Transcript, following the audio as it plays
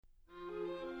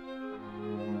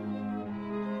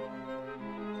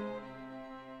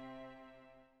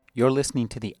You're listening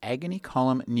to the Agony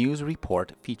Column News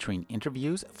Report featuring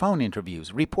interviews, phone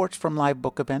interviews, reports from live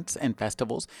book events and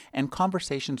festivals, and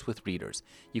conversations with readers.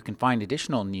 You can find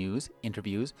additional news,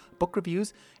 interviews, book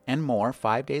reviews, and more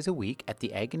 5 days a week at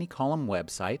the Agony Column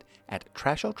website at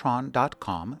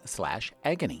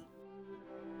trashotron.com/agony.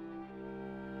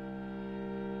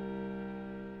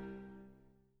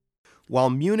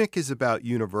 While Munich is about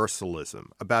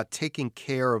universalism, about taking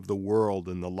care of the world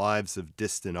and the lives of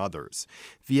distant others,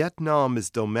 Vietnam is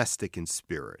domestic in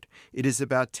spirit. It is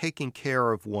about taking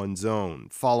care of one's own,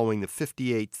 following the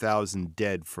 58,000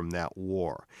 dead from that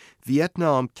war.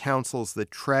 Vietnam counsels that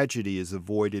tragedy is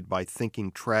avoided by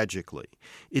thinking tragically.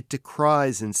 It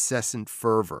decries incessant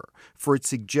fervor, for it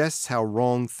suggests how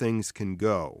wrong things can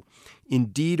go.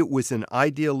 Indeed, it was an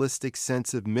idealistic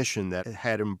sense of mission that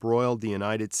had embroiled the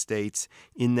United States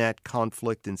in that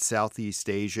conflict in Southeast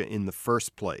Asia in the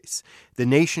first place. The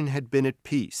nation had been at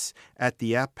peace, at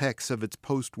the apex of its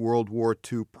post-World War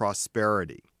II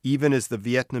prosperity, even as the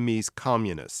Vietnamese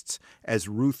communists, as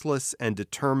ruthless and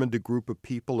determined a group of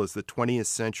people as the 20th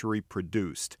century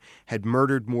produced, had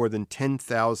murdered more than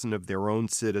 10,000 of their own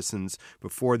citizens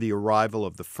before the arrival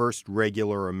of the first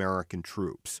regular American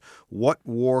troops. What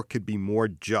war could be more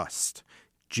just?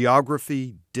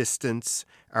 Geography, distance,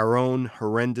 our own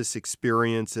horrendous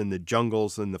experience in the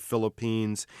jungles in the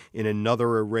Philippines in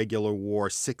another irregular war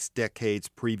 6 decades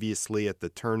previously at the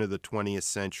turn of the 20th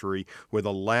century were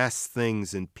the last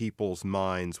things in people's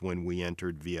minds when we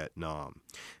entered Vietnam.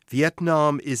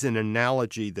 Vietnam is an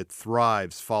analogy that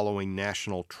thrives following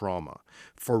national trauma.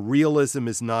 For realism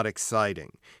is not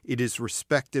exciting. It is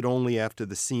respected only after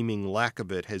the seeming lack of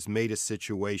it has made a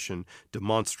situation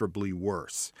demonstrably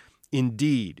worse.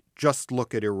 Indeed, just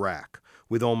look at Iraq,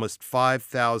 with almost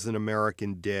 5,000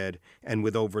 American dead and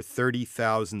with over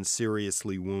 30,000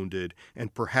 seriously wounded,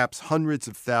 and perhaps hundreds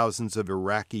of thousands of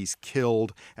Iraqis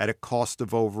killed at a cost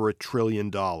of over $1 trillion.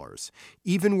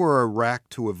 Even were Iraq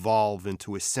to evolve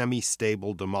into a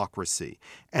semi-stable democracy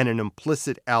and an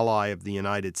implicit ally of the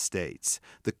United States,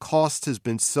 the cost has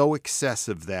been so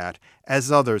excessive that,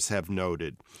 as others have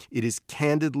noted, it is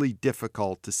candidly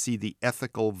difficult to see the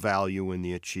ethical value in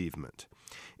the achievement.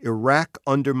 Iraq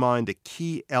undermined a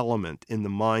key element in the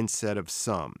mindset of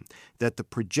some, that the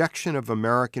projection of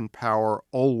American power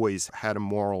always had a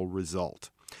moral result.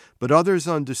 But others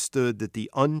understood that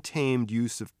the untamed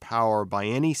use of power by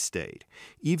any state,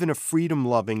 even a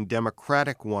freedom-loving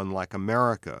democratic one like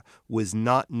America, was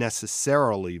not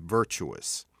necessarily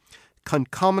virtuous.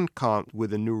 Concomitant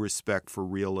with a new respect for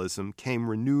realism came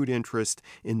renewed interest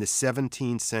in the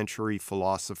 17th century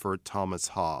philosopher Thomas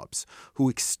Hobbes, who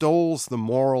extols the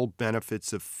moral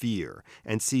benefits of fear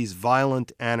and sees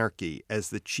violent anarchy as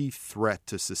the chief threat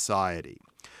to society.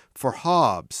 For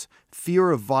Hobbes, fear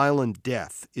of violent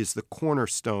death is the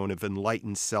cornerstone of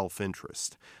enlightened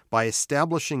self-interest. By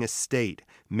establishing a state,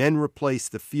 men replace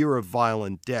the fear of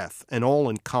violent death, an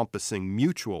all-encompassing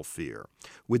mutual fear,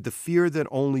 with the fear that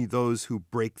only those who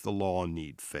break the law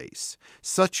need face.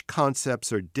 Such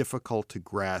concepts are difficult to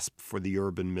grasp for the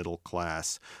urban middle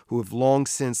class, who have long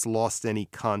since lost any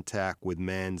contact with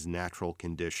man's natural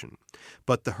condition.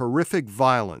 But the horrific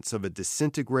violence of a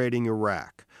disintegrating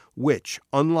Iraq, which,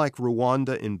 unlike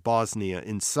Rwanda and Bosnia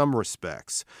in some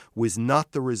respects, was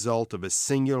not the result of a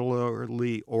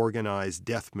singularly organized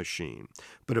death machine,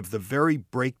 but of the very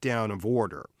breakdown of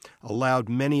order, allowed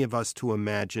many of us to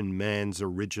imagine man's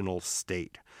original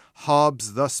state.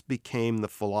 Hobbes thus became the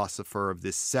philosopher of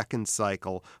this second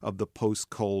cycle of the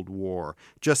post-Cold War,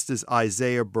 just as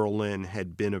Isaiah Berlin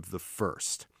had been of the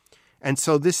first. And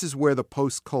so this is where the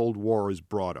post-Cold War has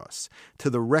brought us, to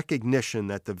the recognition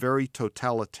that the very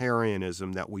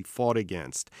totalitarianism that we fought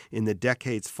against in the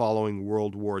decades following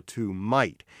World War II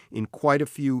might, in quite a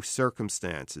few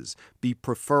circumstances, be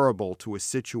preferable to a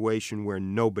situation where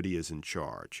nobody is in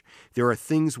charge. There are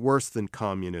things worse than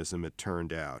communism, it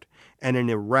turned out. And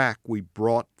in Iraq, we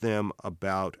brought them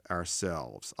about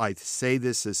ourselves. I say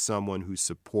this as someone who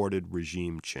supported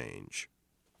regime change.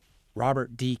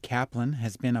 Robert D. Kaplan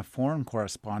has been a foreign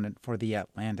correspondent for The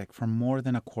Atlantic for more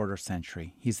than a quarter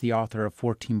century. He's the author of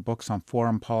 14 books on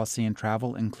foreign policy and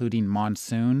travel, including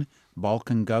Monsoon,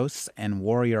 Balkan Ghosts, and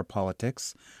Warrior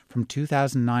Politics. From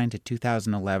 2009 to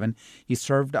 2011, he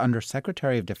served under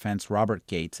Secretary of Defense Robert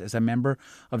Gates as a member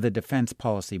of the Defense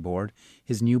Policy Board.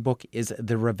 His new book is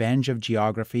The Revenge of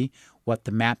Geography, What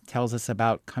the Map Tells Us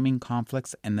About Coming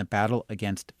Conflicts and the Battle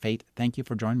Against Fate. Thank you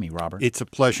for joining me, Robert. It's a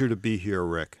pleasure to be here,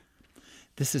 Rick.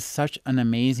 This is such an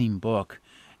amazing book,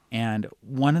 and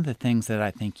one of the things that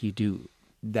I think you do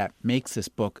that makes this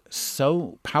book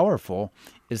so powerful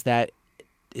is that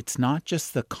it's not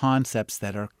just the concepts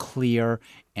that are clear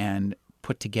and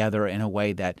put together in a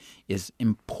way that is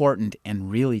important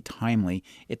and really timely.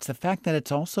 It's the fact that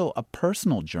it's also a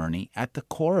personal journey at the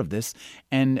core of this.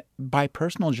 And by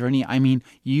personal journey, I mean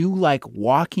you like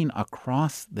walking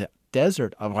across the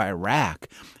desert of Iraq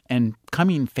and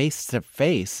coming face to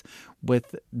face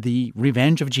with the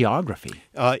revenge of geography.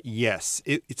 Yes,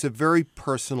 it's a very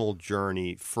personal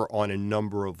journey on a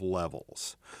number of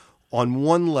levels. On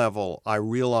one level, I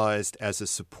realized as a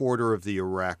supporter of the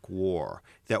Iraq War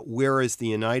that whereas the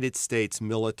United States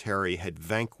military had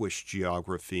vanquished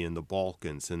geography in the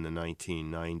Balkans in the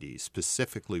 1990s,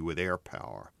 specifically with air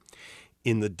power,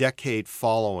 in the decade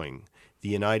following, the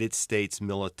United States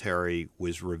military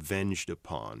was revenged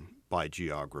upon by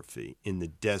geography in the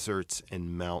deserts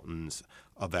and mountains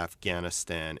of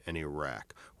Afghanistan and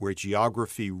Iraq, where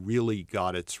geography really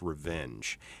got its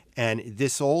revenge. And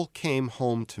this all came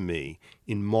home to me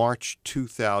in March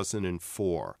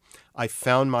 2004. I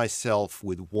found myself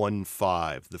with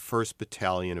 1-5, the 1st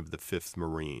Battalion of the 5th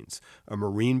Marines, a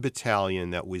Marine battalion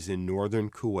that was in northern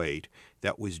Kuwait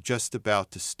that was just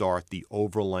about to start the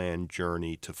overland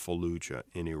journey to Fallujah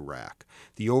in Iraq.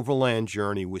 The overland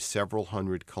journey was several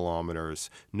hundred kilometers.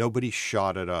 Nobody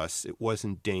shot at us. It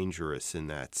wasn't dangerous in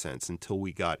that sense until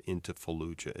we got into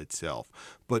Fallujah itself.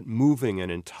 But moving an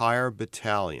entire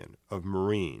battalion of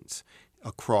Marines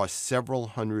across several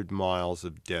hundred miles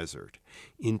of desert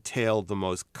entailed the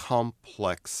most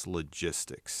complex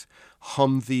logistics.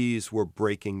 Humvees were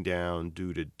breaking down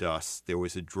due to dust. There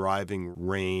was a driving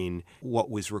rain. What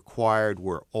was required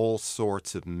were all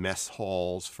sorts of mess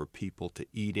halls for people to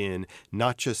eat in,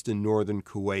 not just in northern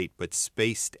Kuwait, but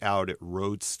spaced out at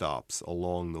road stops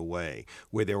along the way,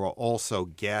 where there were also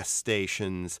gas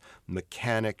stations,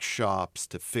 mechanic shops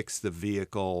to fix the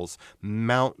vehicles,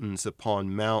 mountains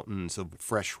upon mountains of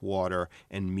fresh water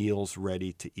and meals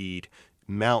ready to eat,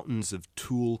 mountains of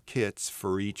tool kits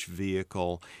for each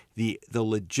vehicle. The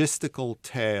logistical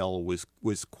tale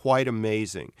was quite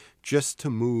amazing. Just to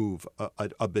move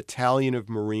a battalion of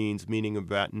Marines, meaning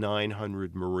about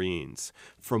 900 Marines,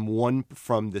 from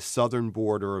the southern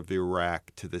border of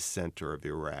Iraq to the center of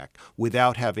Iraq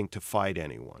without having to fight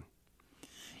anyone.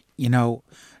 You know,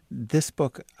 this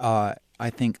book, I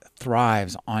think,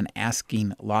 thrives on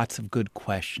asking lots of good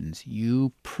questions.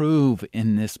 You prove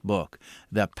in this book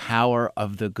the power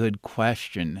of the good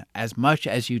question as much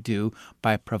as you do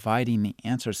by providing the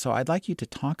answers. So I'd like you to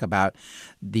talk about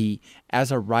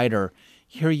as a writer,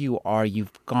 here you are,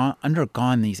 you've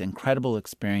undergone these incredible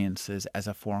experiences as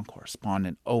a foreign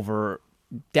correspondent over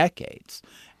decades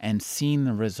and seen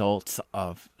the results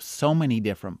of so many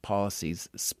different policies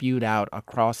spewed out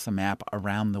across the map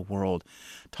around the world.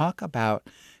 Talk about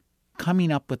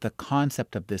coming up with the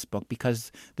concept of this book,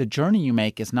 because the journey you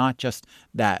make is not just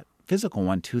that physical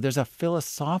one too. There's a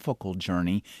philosophical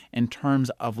journey in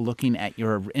terms of looking at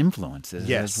your influences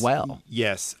as well.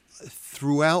 Yes.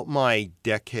 Throughout my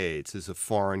decades as a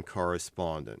foreign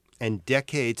correspondent and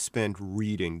decades spent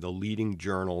reading the leading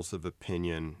journals of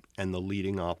opinion and the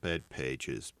leading op-ed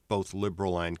pages, both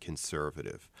liberal and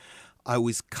conservative, I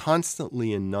was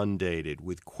constantly inundated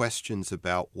with questions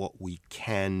about what we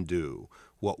can do,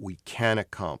 what we can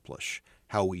accomplish,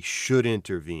 how we should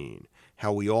intervene,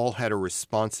 how we all had a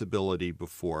responsibility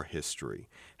before history,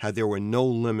 how there were no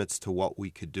limits to what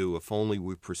we could do if only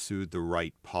we pursued the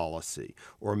right policy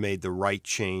or made the right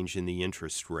change in the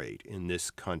interest rate in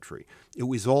this country. It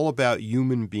was all about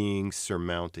human beings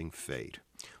surmounting fate.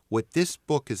 What this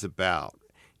book is about,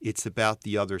 it's about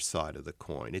the other side of the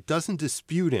coin. It doesn't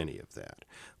dispute any of that.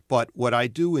 But what I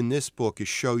do in this book is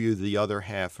show you the other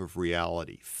half of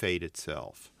reality, fate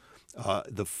itself.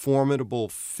 The formidable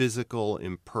physical,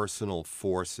 impersonal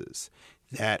forces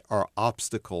that are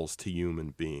obstacles to human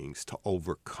beings to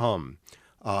overcome,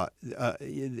 are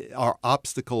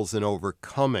obstacles in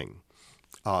overcoming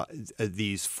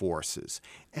these forces.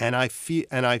 And I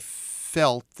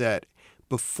felt that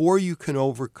before you can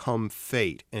overcome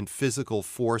fate and physical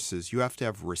forces, you have to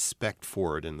have respect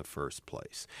for it in the first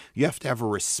place. You have to have a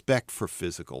respect for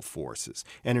physical forces.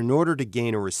 And in order to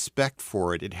gain a respect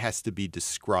for it, it has to be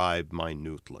described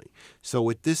minutely. So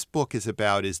what this book is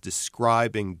about is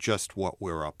describing just what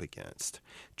we're up against.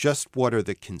 Just what are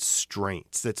the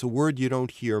constraints? That's a word you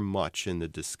don't hear much in the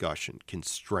discussion,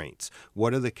 constraints.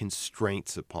 What are the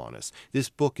constraints upon us? This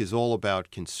book is all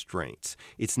about constraints.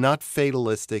 It's not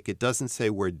fatalistic. It doesn't say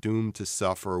we're doomed to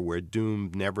suffer, we're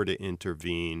doomed never to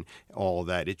intervene, all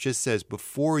that. It just says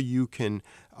before you can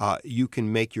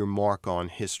make your mark on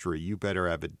history, you better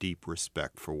have a deep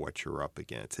respect for what you're up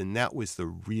against. And that was the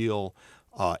real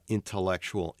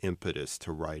intellectual impetus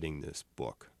to writing this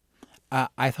book.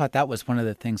 I thought that was one of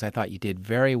the things I thought you did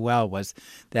very well, was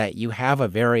that you have a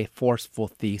very forceful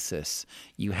thesis.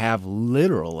 You have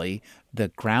literally the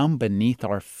ground beneath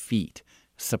our feet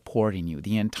supporting you,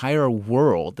 the entire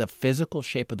world, the physical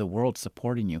shape of the world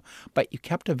supporting you. But you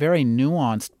kept a very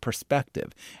nuanced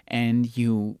perspective, and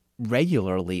you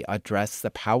regularly address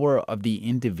the power of the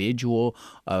individual,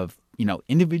 of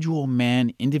individual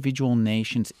men, individual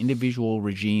nations, individual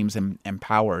regimes and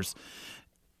powers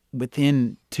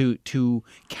within to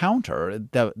counter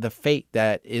the fate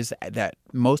that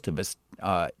most of us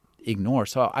ignore.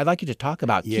 So I'd like you to talk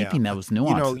about keeping those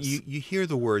nuances. You hear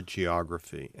the word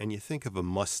geography and you think of a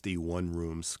musty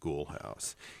one-room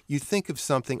schoolhouse. You think of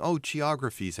something,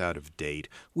 geography's out of date.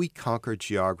 We conquered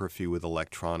geography with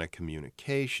electronic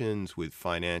communications, with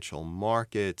financial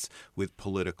markets, with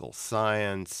political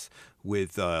science,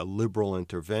 with liberal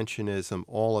interventionism,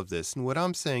 all of this. And what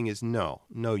I'm saying is no,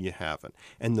 you haven't.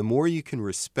 And the more you can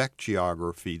respect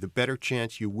geography, the better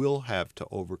chance you will have to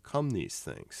overcome these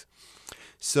things.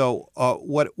 So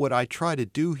what I try to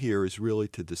do here is really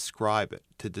to describe it,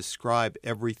 to describe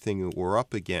everything that we're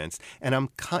up against. And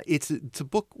it's a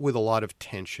book with a lot of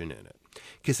tension in it,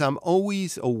 because I'm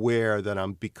always aware that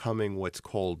I'm becoming what's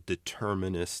called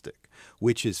deterministic,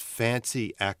 which is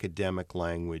fancy academic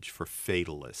language for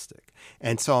fatalistic.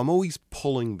 And so I'm always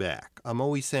pulling back. I'm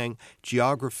always saying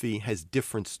geography has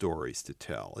different stories to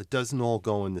tell. It doesn't all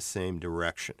go in the same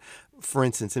direction. For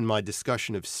instance, in my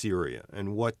discussion of Syria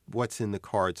and what's in the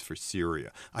cards for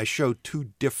Syria, I showed two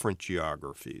different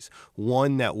geographies.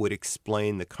 One that would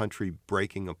explain the country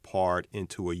breaking apart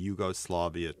into a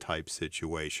Yugoslavia-type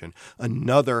situation.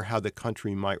 Another, how the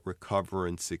country might recover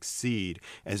and succeed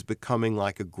as becoming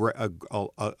like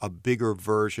a bigger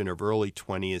version of early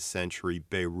 20th century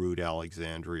Beirut,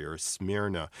 Alexandria, or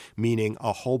Smyrna, meaning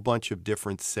a whole bunch of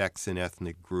different sects and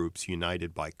ethnic groups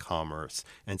united by commerce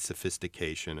and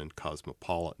sophistication and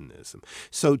cosmopolitanism.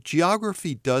 So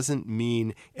geography doesn't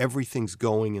mean everything's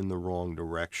going in the wrong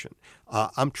direction.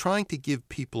 I'm trying to give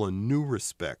people a new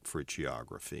respect for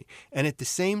geography and at the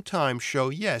same time show,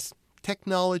 yes,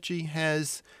 technology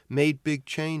has made big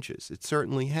changes. It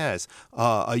certainly has.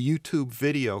 A YouTube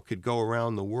video could go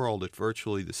around the world at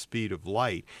virtually the speed of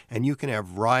light, and you can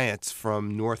have riots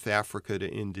from North Africa to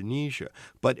Indonesia.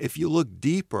 But if you look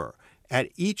deeper at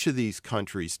each of these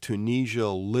countries, Tunisia,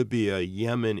 Libya,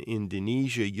 Yemen,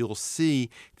 Indonesia, you'll see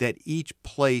that each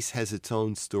place has its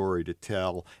own story to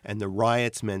tell, and the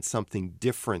riots meant something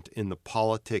different in the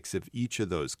politics of each of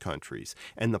those countries.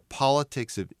 And the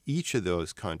politics of each of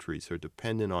those countries are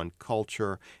dependent on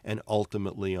culture and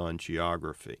ultimately on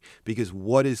geography. Because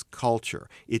what is culture?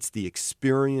 It's the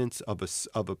experience of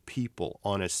a people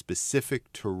on a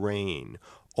specific terrain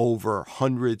over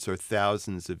hundreds or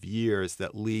thousands of years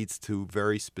that leads to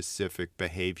very specific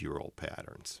behavioral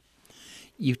patterns.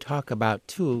 You talk about,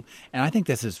 too, and I think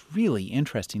this is really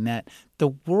interesting, that the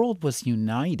world was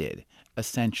united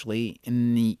essentially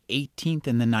in the 18th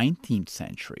and the 19th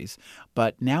centuries,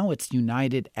 but now it's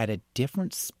united at a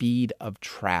different speed of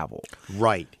travel.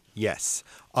 Right, yes.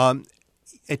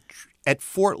 At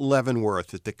Fort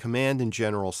Leavenworth, at the Command and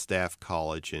General Staff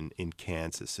College in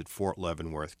Kansas, at Fort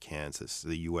Leavenworth, Kansas,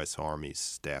 the U.S. Army's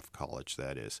staff college,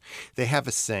 that is, they have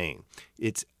a saying.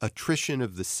 It's attrition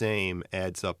of the same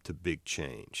adds up to big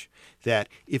change. That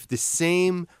if the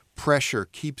same pressure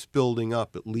keeps building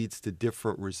up, it leads to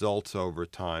different results over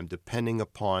time, depending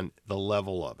upon the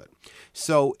level of it.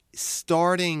 So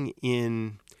starting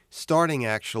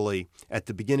actually at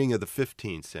the beginning of the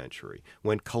 15th century,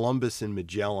 when Columbus and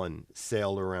Magellan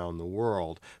sailed around the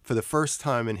world, for the first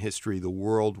time in history, the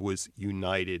world was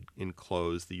united,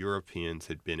 enclosed. The Europeans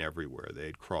had been everywhere. They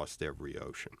had crossed every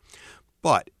ocean.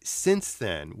 But since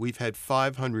then, we've had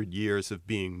 500 years of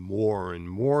being more and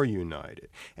more united.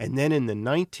 And then in the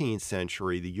 19th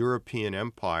century, the European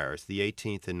empires, the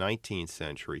 18th and 19th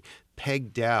century,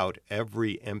 pegged out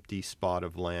every empty spot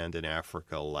of land in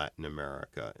Africa, Latin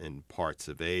America, and parts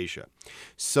of Asia.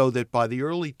 So that by the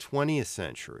early 20th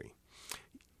century,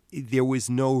 there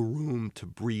was no room to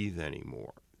breathe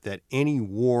anymore. That any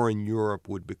war in Europe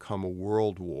would become a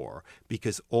world war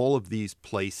because all of these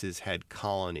places had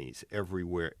colonies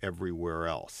everywhere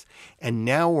else. And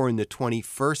now we're in the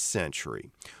 21st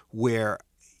century where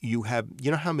you have,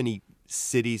 how many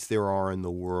cities there are in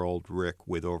the world, Rick,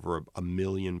 with over a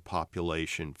million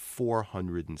population?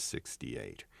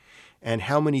 468. And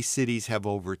how many cities have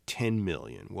over 10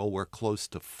 million? Well, we're close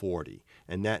to 40,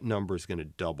 and that number is going to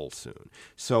double soon.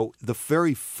 So the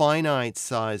very finite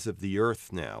size of the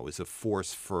Earth now is a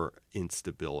force for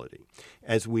instability.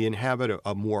 As we inhabit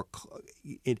a more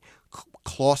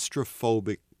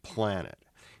claustrophobic planet,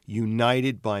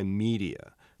 united by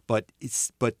media,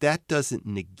 but that doesn't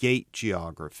negate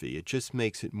geography. It just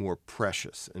makes it more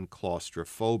precious and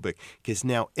claustrophobic, because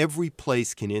now every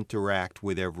place can interact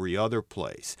with every other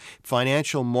place.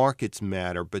 Financial markets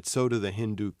matter, but so do the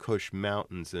Hindu Kush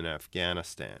Mountains in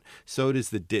Afghanistan. So does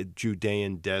the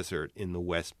Judean desert in the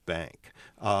West Bank,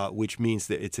 which means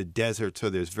that it's a desert, so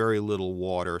there's very little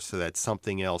water, so that's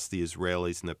something else the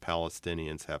Israelis and the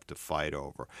Palestinians have to fight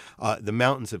over. The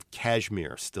mountains of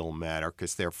Kashmir still matter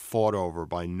because they're fought over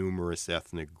by numerous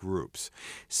ethnic groups.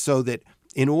 So that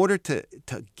in order to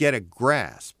get a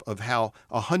grasp of how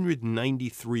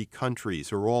 193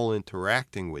 countries are all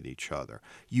interacting with each other,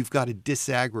 you've got to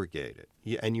disaggregate it.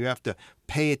 And you have to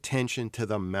pay attention to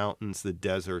the mountains, the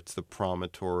deserts, the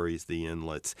promontories, the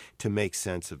inlets to make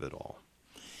sense of it all.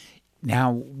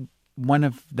 Now, one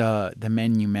of the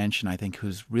men you mentioned, I think,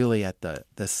 who's really at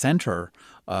the center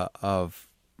of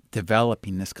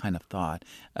developing this kind of thought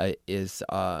is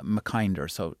Mackinder.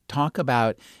 So talk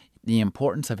about the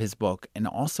importance of his book and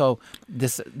also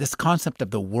this concept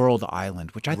of the world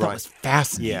island, which I thought was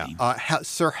fascinating. Yeah.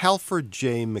 Sir Halford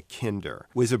J. Mackinder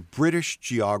was a British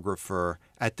geographer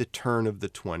at the turn of the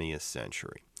 20th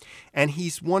century. And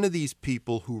he's one of these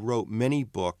people who wrote many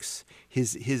books.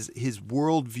 His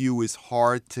worldview is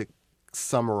hard to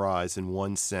summarize in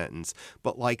one sentence,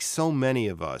 but like so many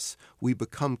of us, we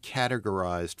become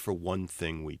categorized for one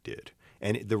thing we did,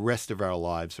 and the rest of our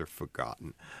lives are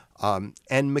forgotten. And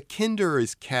Mackinder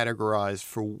is categorized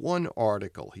for one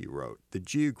article he wrote, The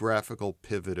Geographical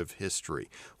Pivot of History,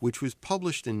 which was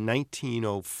published in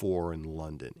 1904 in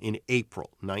London, in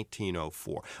April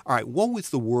 1904. All right, what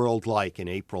was the world like in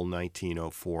April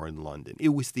 1904 in London? It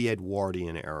was the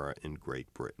Edwardian era in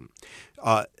Great Britain.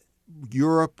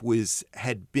 Europe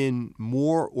had been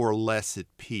more or less at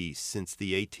peace since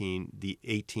the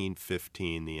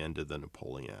 1815, the end of the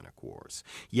Napoleonic Wars.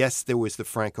 Yes, there was the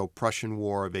Franco-Prussian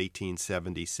War of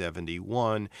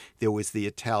 1870-71. There was the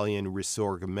Italian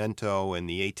Risorgimento and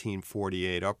the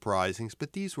 1848 uprisings,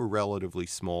 but these were relatively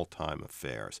small-time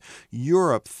affairs.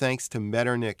 Europe, thanks to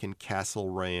Metternich and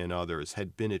Castlereagh and others,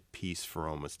 had been at peace for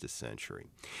almost a century.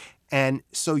 And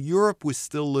so Europe was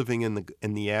still living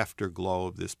in the afterglow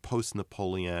of this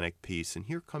post-Napoleonic peace. And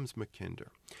here comes Mackinder.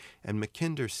 And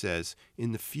Mackinder says,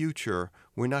 in the future,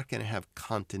 we're not going to have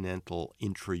continental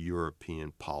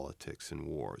intra-European politics and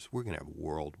wars. We're going to have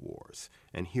world wars.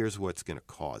 And here's what's going to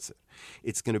cause it.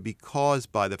 It's going to be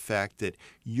caused by the fact that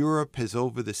Europe has,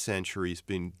 over the centuries,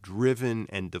 been driven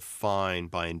and defined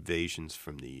by invasions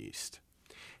from the East.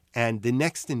 And the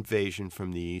next invasion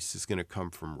from the East is going to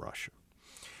come from Russia.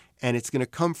 And it's going to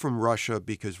come from Russia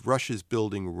because Russia's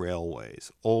building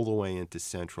railways all the way into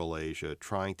Central Asia,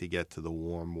 trying to get to the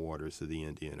warm waters of the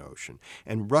Indian Ocean.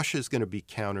 And Russia's going to be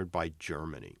countered by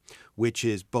Germany, which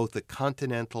is both a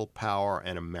continental power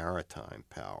and a maritime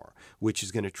power, which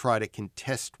is going to try to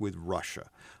contest with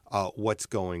Russia what's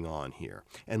going on here.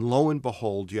 And lo and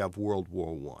behold, you have World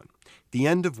War I. The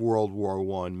end of World War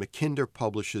I, Mackinder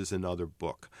publishes another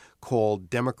book called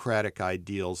Democratic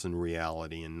Ideals and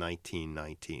Reality in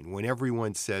 1919. When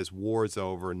everyone says war's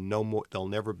over, no more, there'll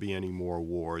never be any more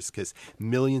wars because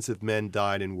millions of men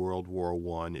died in World War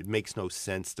I. It makes no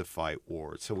sense to fight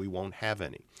wars, so we won't have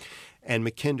any. And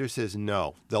Mackinder says,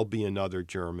 no, there'll be another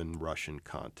German-Russian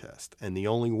contest. And the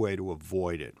only way to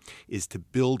avoid it is to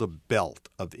build a belt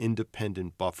of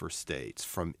independent buffer states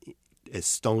from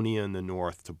Estonia in the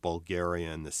north to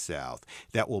Bulgaria in the south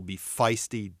that will be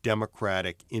feisty,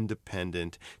 democratic,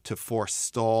 independent to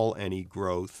forestall any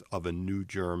growth of a new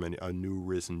Germany, a new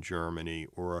risen Germany,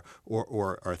 or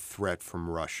a threat from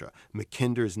Russia.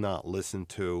 Mackinder's not listened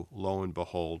to. Lo and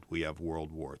behold, we have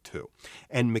World War II.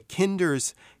 And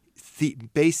Mackinder's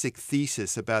basic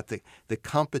thesis about the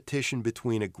competition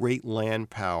between a great land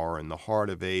power in the heart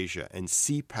of Asia and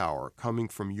sea power coming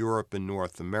from Europe and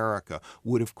North America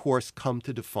would, of course, come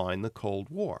to define the Cold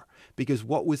War. Because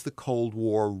what was the Cold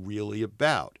War really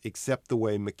about, except the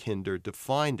way Mackinder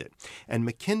defined it? And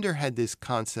Mackinder had this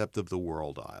concept of the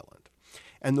world island.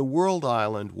 And the world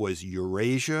island was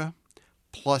Eurasia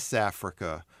plus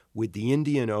Africa, with the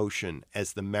Indian Ocean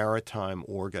as the maritime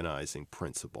organizing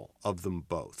principle of them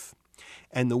both.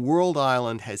 And the world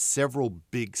island has several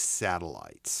big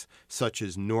satellites, such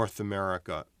as North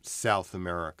America, South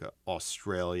America,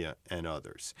 Australia, and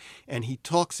others. And he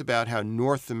talks about how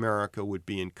North America would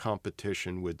be in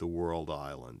competition with the world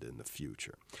island in the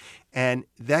future. And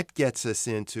that gets us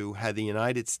into how the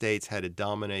United States had to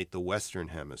dominate the Western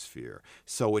Hemisphere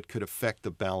so it could affect the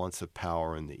balance of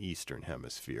power in the Eastern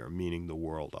Hemisphere, meaning the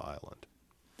world island.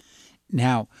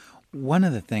 Now, one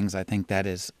of the things I think that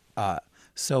is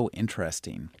so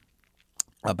interesting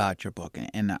about your book,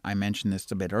 and I mentioned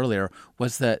this a bit earlier,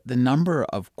 was the number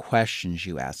of questions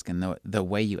you ask and the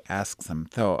way you ask them.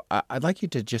 So I'd like you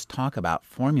to just talk about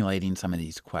formulating some of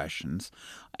these questions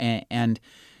and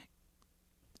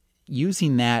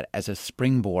using that as a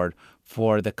springboard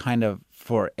for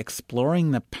for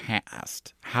exploring the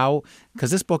past.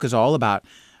 Because this book is all about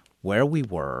where we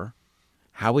were,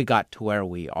 how we got to where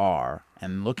we are,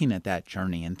 and looking at that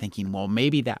journey and thinking, well,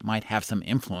 maybe that might have some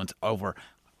influence over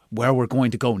where we're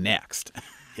going to go next.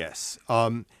 Yes.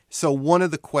 So one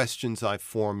of the questions I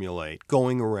formulate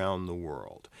going around the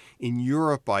world, in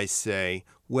Europe I say,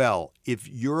 well, if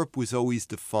Europe was always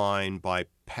defined by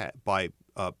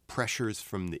pressures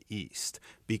from the East,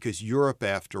 because Europe,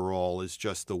 after all, is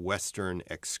just the Western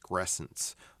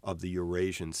excrescence of the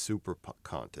Eurasian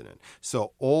supercontinent.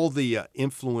 So all the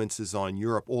influences on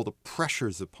Europe, all the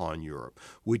pressures upon Europe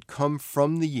would come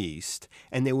from the East,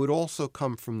 and they would also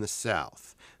come from the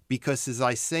South. Because, as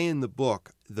I say in the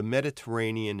book, the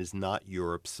Mediterranean is not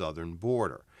Europe's southern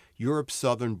border. Europe's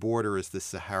southern border is the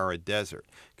Sahara Desert,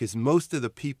 because most of the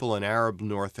people in Arab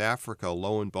North Africa,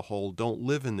 lo and behold, don't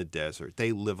live in the desert.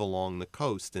 They live along the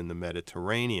coast in the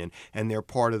Mediterranean, and they're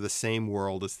part of the same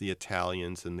world as the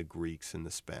Italians and the Greeks and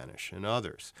the Spanish and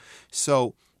others.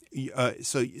 So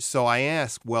I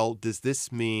ask, well, does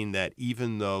this mean that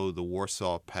even though the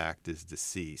Warsaw Pact is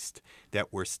deceased,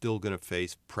 that we're still going to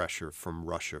face pressure from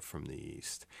Russia from the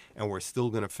East, and we're still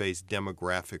going to face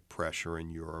demographic pressure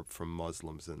in Europe from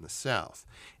Muslims in the South?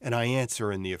 And I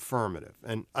answer in the affirmative.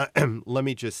 And let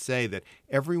me just say that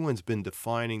everyone's been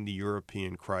defining the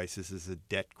European crisis as a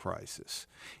debt crisis.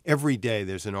 Every day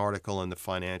there's an article in the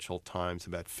Financial Times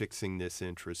about fixing this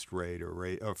interest rate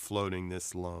or floating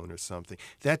this loan or something.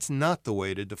 That's not the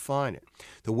way to define it.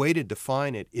 The way to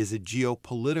define it is a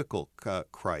geopolitical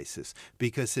crisis,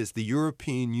 because as the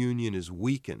European Union is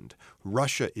weakened,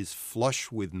 Russia is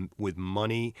flush with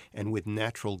money and with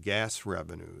natural gas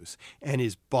revenues and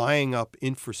is buying up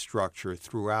infrastructure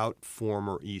throughout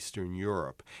former Eastern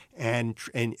Europe and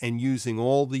using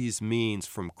all these means,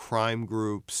 from crime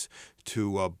groups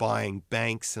to buying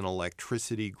banks and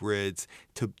electricity grids,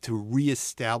 to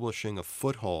reestablishing a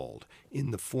foothold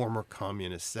in the former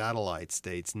communist satellite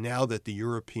states, now that the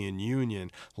European Union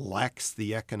lacks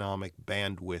the economic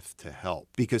bandwidth to help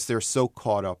because they're so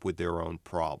caught up with their own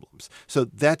problems. So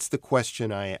that's the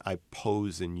question I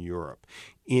pose in Europe.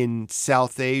 In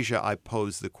South Asia, I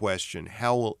pose the question,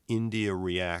 how will India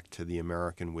react to the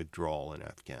American withdrawal in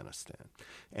Afghanistan?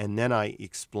 And then I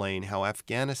explain how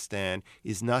Afghanistan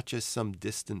is not just some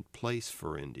distant place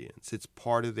for Indians. It's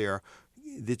part of their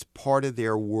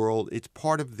world. It's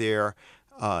part of their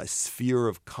sphere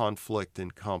of conflict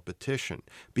and competition.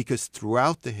 Because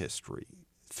throughout the history,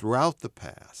 throughout the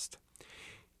past,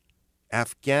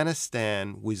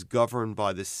 Afghanistan was governed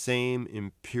by the same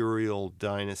imperial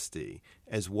dynasty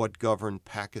as what governed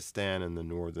Pakistan and the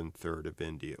northern third of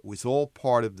India. It was all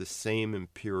part of the same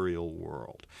imperial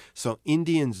world. So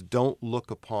Indians don't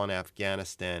look upon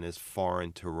Afghanistan as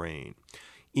foreign terrain.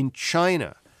 In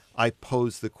China, I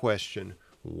pose the question,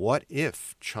 what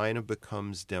if China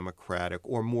becomes democratic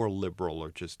or more liberal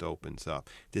or just opens up?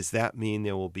 Does that mean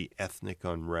there will be ethnic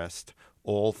unrest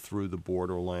all through the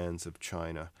borderlands of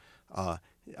China?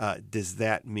 Does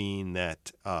that mean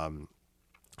that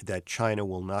China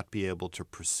will not be able to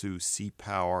pursue sea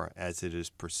power as it is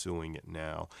pursuing it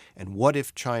now? And what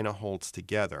if China holds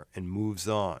together and moves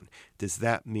on? Does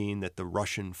that mean that the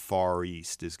Russian Far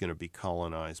East is going to be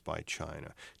colonized by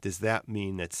China? Does that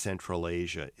mean that Central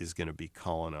Asia is going to be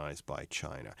colonized by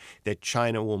China? That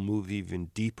China will move even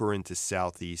deeper into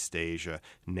Southeast Asia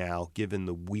now, given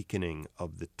the weakening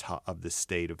of the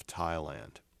state of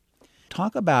Thailand?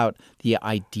 Talk about the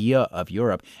idea of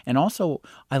Europe. And also,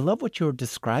 I love what you're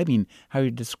describing, how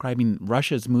you're describing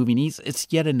Russia's moving east. It's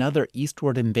yet another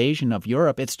eastward invasion of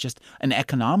Europe. It's just an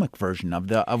economic version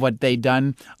of what they've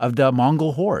done of the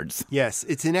Mongol hordes. Yes,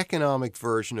 it's an economic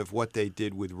version of what they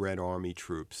did with Red Army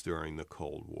troops during the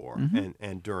Cold War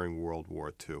and during World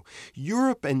War II.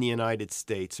 Europe and the United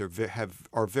States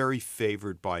are very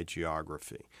favored by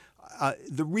geography.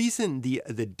 The reason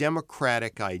the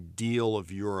democratic ideal of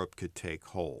Europe could take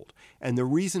hold, and the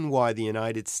reason why the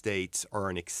United States are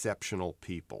an exceptional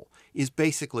people, is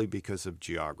basically because of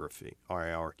geography,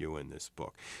 I argue in this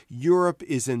book. Europe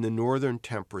is in the northern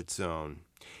temperate zone.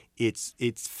 It's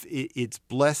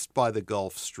blessed by the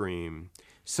Gulf Stream.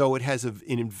 So it has an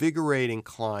invigorating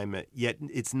climate, yet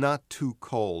it's not too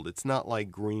cold. It's not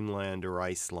like Greenland or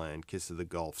Iceland because of the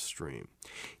Gulf Stream.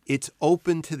 It's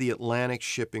open to the Atlantic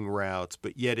shipping routes,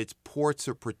 but yet its ports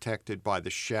are protected by the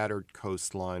shattered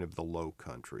coastline of the Low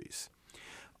Countries.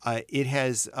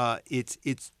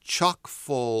 It's chock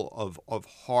full of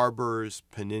harbors,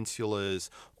 peninsulas,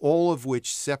 all of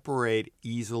which separate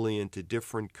easily into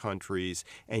different countries,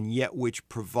 and yet which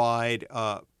provide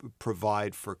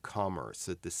for commerce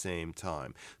at the same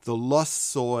time. The lush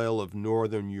soil of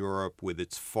northern Europe, with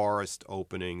its forest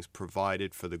openings,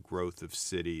 provided for the growth of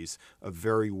cities, of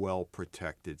very well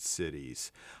protected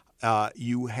cities.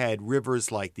 You had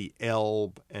rivers like the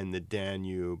Elbe and the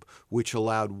Danube, which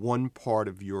allowed one part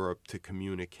of Europe to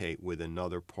communicate with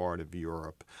another part of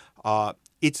Europe.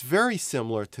 It's very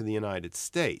similar to the United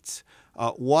States.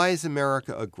 Why is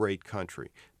America a great country?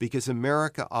 Because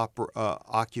America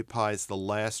occupies the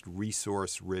last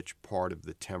resource-rich part of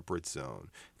the temperate zone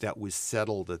that was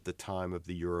settled at the time of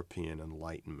the European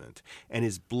Enlightenment, and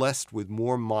is blessed with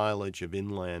more mileage of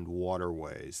inland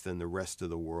waterways than the rest of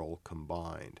the world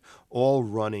combined, all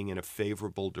running in a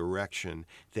favorable direction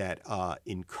that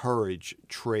encourage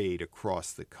trade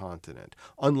across the continent.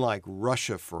 Unlike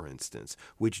Russia, for instance,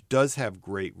 which does have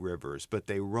great rivers, but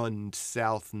they run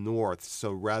south-north,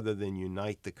 so rather than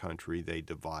unite the country, they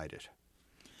divide it.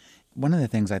 One of the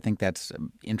things I think that's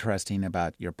interesting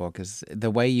about your book is the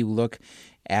way you look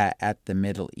at the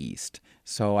Middle East.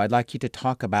 So I'd like you to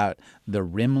talk about the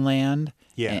Rimland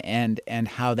and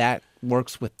how that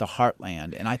works with the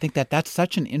Heartland. And I think that's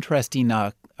such an interesting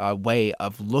way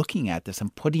of looking at this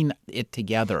and putting it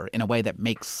together in a way that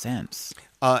makes sense.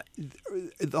 The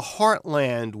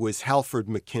Heartland was Halford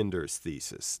Mackinder's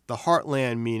thesis. The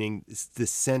Heartland meaning the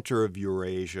center of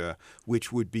Eurasia,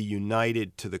 which would be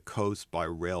united to the coast by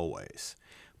railways.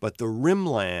 But the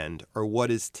Rimland, or what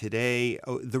is today,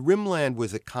 the Rimland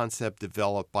was a concept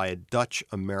developed by a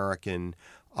Dutch-American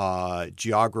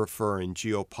geographer and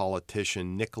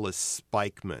geopolitician Nicholas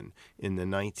Spykman in the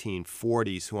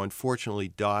 1940s, who unfortunately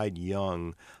died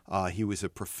young. He was a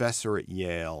professor at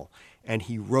Yale, and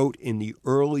he wrote in the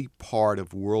early part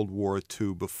of World War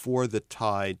II, before the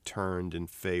tide turned in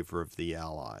favor of the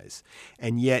Allies.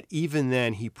 And yet, even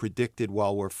then, he predicted,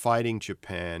 while we're fighting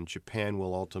Japan, Japan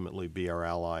will ultimately be our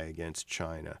ally against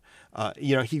China.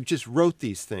 He just wrote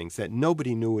these things that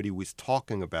nobody knew what he was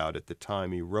talking about at the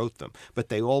time he wrote them, but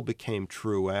they all became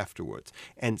true afterwards.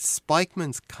 And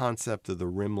Spykman's concept of the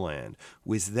Rimland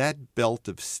was that belt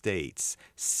of states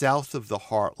south of the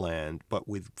Heartland, but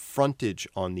with frontage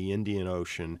on the Indian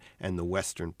Ocean and the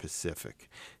Western Pacific,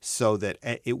 so that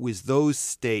it was those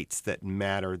states that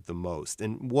mattered the most.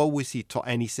 And what was he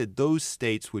talking? And he said those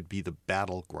states would be the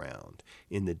battleground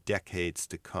in the decades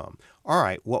to come. All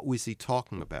right, what was he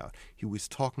talking about? He was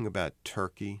talking about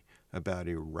Turkey, about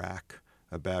Iraq,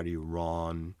 about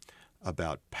Iran,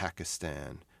 about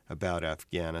Pakistan, about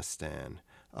Afghanistan,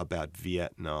 about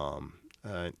Vietnam,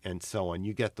 and so on.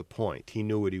 You get the point. He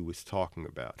knew what he was talking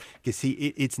about. Because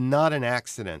it's not an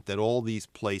accident that all these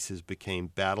places became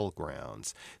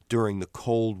battlegrounds during the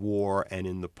Cold War and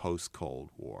in the post-Cold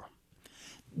War.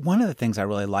 One of the things I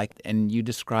really liked, and you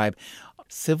describe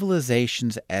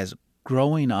civilizations as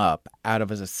growing up out of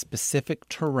a specific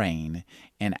terrain,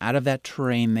 and out of that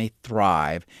terrain they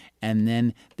thrive, and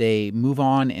then they move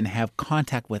on and have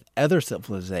contact with other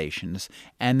civilizations,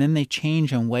 and then they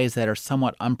change in ways that are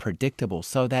somewhat unpredictable,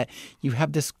 so that you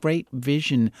have this great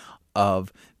vision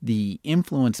of the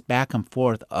influence back and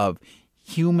forth of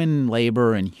human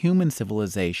labor and human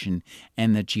civilization,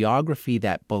 and the geography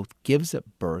that both gives it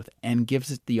birth and gives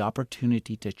it the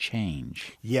opportunity to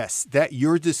change. Yes, that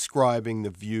you're describing the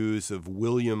views of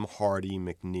William Hardy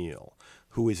McNeill,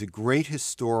 who is a great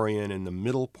historian in the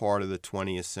middle part of the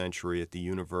 20th century at the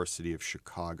University of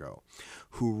Chicago,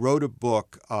 who wrote a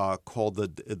book called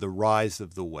The Rise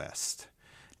of the West.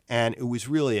 And it was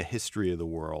really a history of the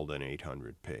world in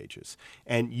 800 pages.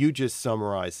 And you just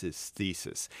summarized his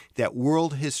thesis, that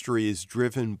world history is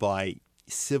driven by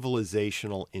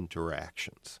civilizational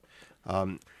interactions.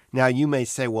 Now, you may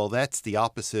say, well, that's the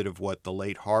opposite of what the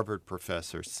late Harvard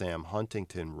professor Sam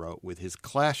Huntington wrote with his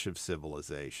Clash of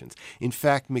Civilizations. In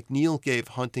fact, McNeill gave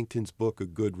Huntington's book a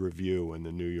good review in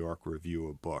the New York Review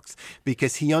of Books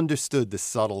because he understood the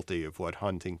subtlety of what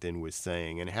Huntington was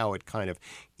saying and how it kind of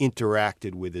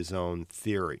interacted with his own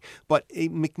theory. But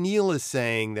McNeill is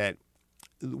saying that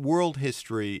world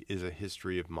history is a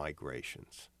history of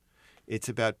migrations. It's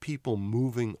about people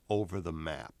moving over the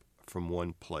map from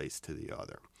one place to the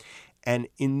other. And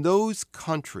in those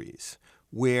countries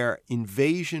where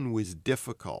invasion was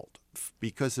difficult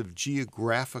because of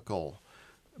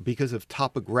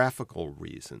topographical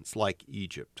reasons, like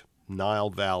Egypt, Nile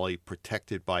Valley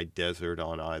protected by desert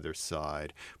on either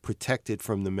side, protected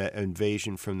from the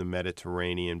invasion from the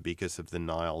Mediterranean because of the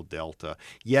Nile Delta.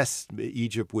 Yes,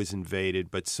 Egypt was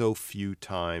invaded, but so few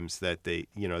times that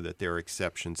that there are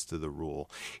exceptions to the rule.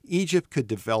 Egypt could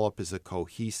develop as a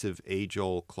cohesive,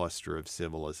 age-old cluster of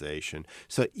civilization.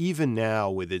 So even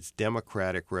now, with its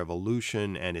democratic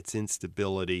revolution and its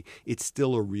instability, it's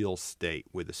still a real state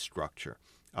with a structure.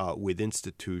 With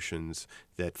institutions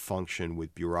that function,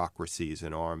 with bureaucracies,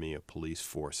 an army, a police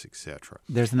force, etc.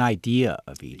 There's an idea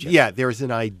of Egypt. Yeah, there's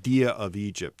an idea of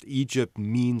Egypt. Egypt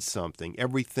means something.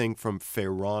 Everything from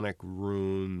pharaonic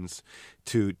runes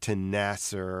to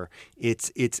Nasser.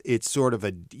 It's sort of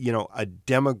a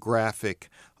demographic.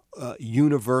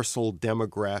 Universal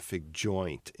demographic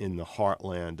joint in the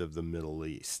heartland of the Middle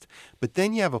East. But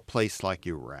then you have a place like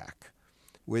Iraq,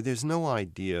 where there's no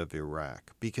idea of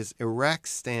Iraq, because Iraq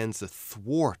stands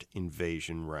athwart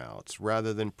invasion routes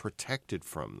rather than protected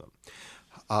from them.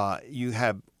 You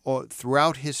have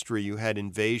throughout history, you had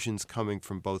invasions coming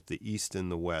from both the east and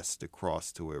the west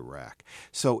across to Iraq.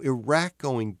 So Iraq,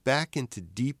 going back into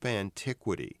deep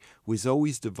antiquity, was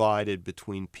always divided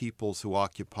between peoples who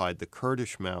occupied the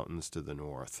Kurdish mountains to the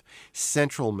north,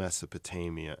 central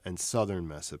Mesopotamia, and southern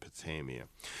Mesopotamia,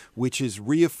 which is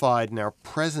reified in our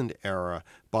present era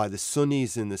by the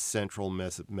Sunnis in the central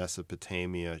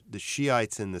Mesopotamia, the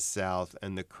Shiites in the south,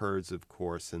 and the Kurds, of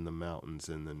course, in the mountains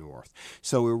in the north.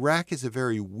 So Iraq is a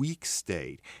very weak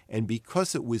state, and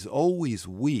because it was always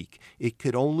weak, it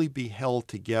could only be held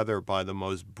together by the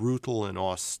most brutal and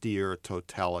austere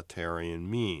totalitarian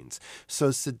means. So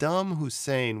Saddam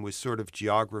Hussein was sort of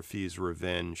geography's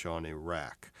revenge on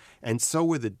Iraq. And so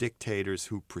were the dictators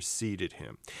who preceded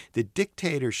him. The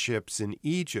dictatorships in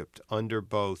Egypt under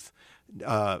both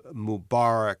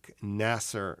Mubarak,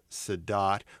 Nasser,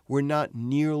 Sadat were not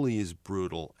nearly as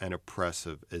brutal and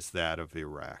oppressive as that of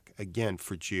Iraq, again,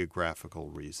 for geographical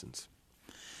reasons.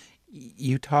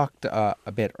 You talked a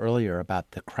bit earlier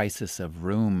about the crisis of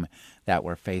room that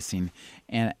we're facing.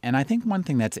 And I think one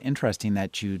thing that's interesting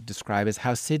that you describe is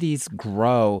how cities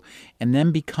grow and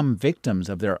then become victims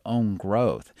of their own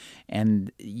growth.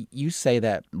 And you say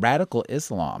that radical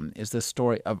Islam is the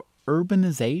story of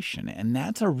urbanization, and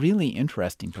that's a really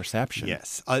interesting perception.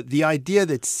 Yes. The idea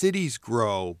that cities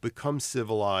grow, become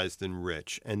civilized and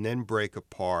rich, and then break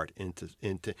apart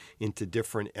into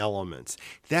different elements,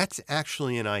 that's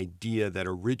actually an idea that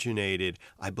originated,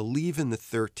 I believe, in the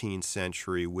 13th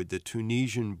century with the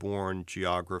Tunisian-born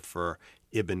geographer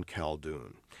Ibn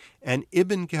Khaldun. And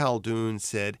Ibn Khaldun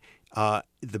said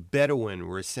the Bedouin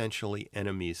were essentially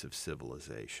enemies of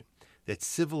civilization. That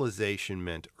civilization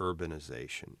meant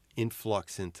urbanization,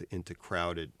 influx into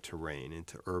crowded terrain,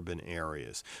 into urban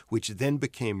areas, which then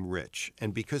became rich.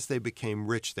 And because they became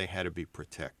rich, they had to be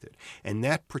protected. And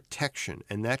that protection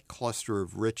and that cluster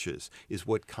of riches is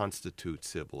what constitutes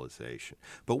civilization.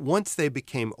 But once they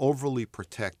became overly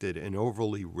protected and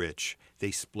overly rich,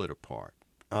 they split apart.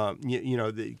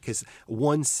 Because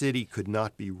one city could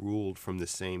not be ruled from the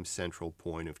same central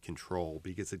point of control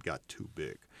because it got too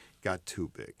big.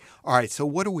 All right, so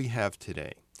what do we have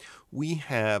today? We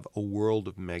have a world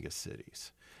of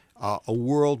megacities, a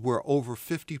world where over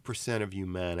 50% of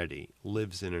humanity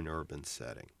lives in an urban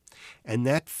setting. And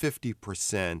that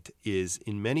 50% is,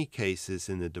 in many cases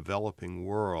in the developing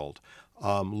world,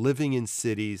 living in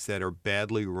cities that are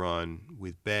badly run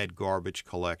with bad garbage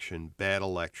collection, bad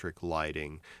electric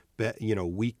lighting,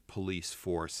 weak police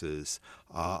forces,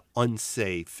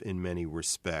 unsafe in many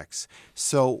respects.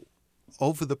 So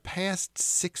over the past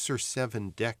 6 or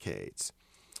 7 decades,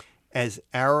 as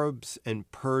Arabs and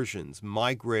Persians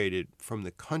migrated from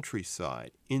the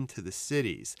countryside into the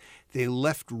cities, they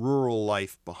left rural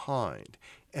life behind.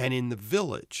 And in the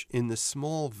village, in the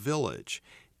small village,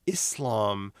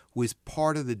 Islam was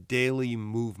part of the daily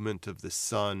movement of the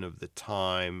sun of the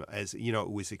time, as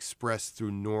it was expressed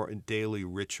through daily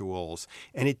rituals,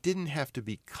 and it didn't have to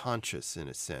be conscious in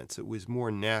a sense. It was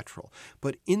more natural.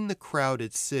 But in the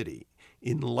crowded city,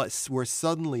 where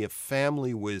suddenly a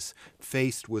family was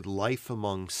faced with life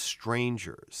among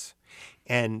strangers,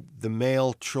 and the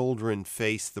male children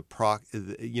faced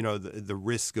the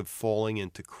risk of falling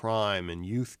into crime and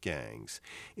youth gangs.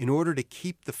 In order to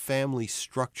keep the family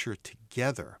structure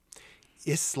together,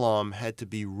 Islam had to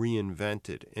be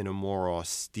reinvented in a more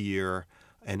austere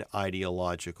and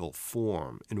ideological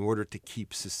form in order to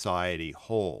keep society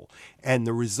whole. And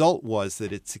the result was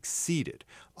that it succeeded.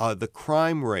 the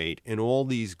crime rate in all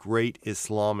these great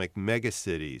Islamic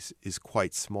megacities is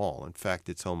quite small. In fact,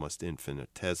 it's almost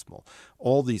infinitesimal.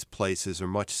 All these places are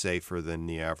much safer than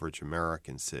the average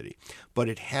American city. But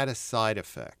it had a side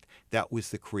effect. That was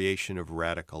the creation of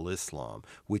radical Islam,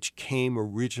 which came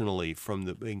originally from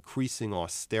the increasing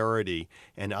austerity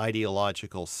and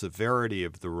ideological severity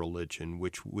of the religion,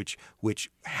 which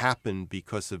happened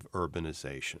because of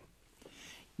urbanization.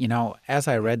 You know, as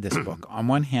I read this book, on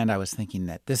one hand, I was thinking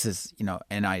that this is,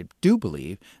 and I do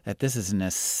believe that this is an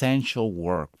essential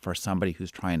work for somebody who's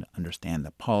trying to understand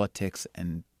the politics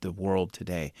and the world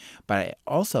today. But I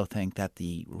also think that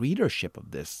the readership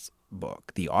of this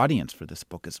book, the audience for this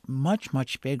book, is much,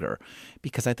 much bigger,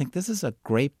 because I think this is a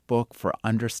great book for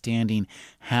understanding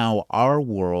how our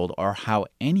world, or how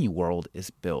any world, is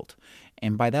built.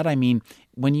 And by that I mean,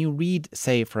 when you read,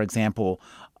 say, for example,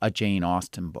 a Jane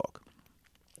Austen book,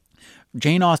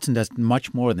 Jane Austen does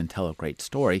much more than tell a great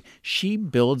story. She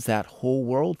builds that whole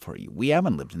world for you. We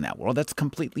haven't lived in that world. That's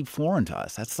completely foreign to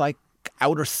us. That's like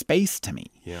outer space to me.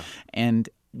 Yeah. And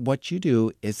what you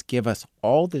do is give us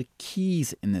all the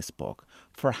keys in this book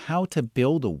for how to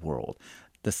build a world,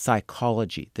 the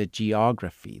psychology, the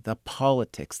geography, the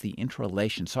politics, the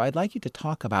interrelation. So I'd like you to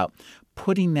talk about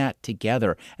putting that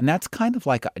together. And that's kind of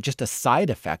like just a side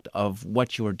effect of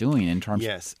what you're doing in terms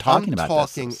of talking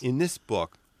about this. In this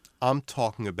book, I'm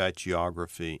talking about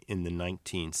geography in the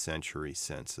 19th century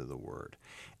sense of the word.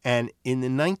 And in the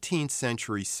 19th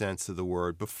century sense of the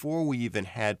word, before we even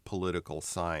had political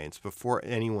science, before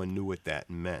anyone knew what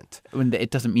that meant. It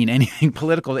doesn't mean anything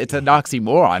political. It's an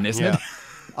oxymoron, isn't it?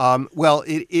 Well,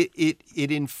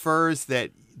 it infers that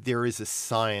there is a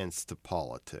science to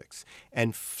politics.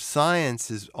 And science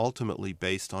is ultimately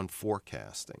based on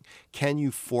forecasting. Can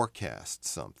you forecast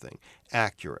something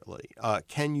accurately?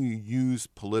 Can you use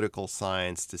political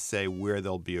science to say where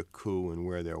there'll be a coup and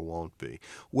where there won't be?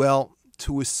 Well,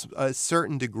 to a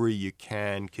certain degree you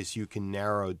can, because you can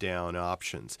narrow down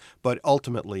options. But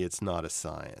ultimately it's not a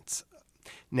science.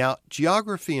 Now,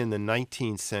 geography in the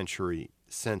 19th century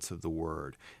sense of the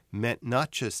word meant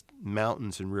not just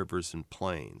mountains and rivers and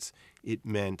plains. It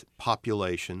meant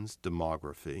populations,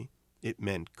 demography. It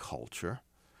meant culture.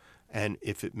 And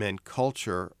if it meant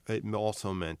culture, it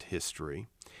also meant history.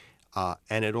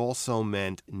 And it also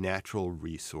meant natural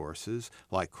resources,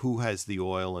 like who has the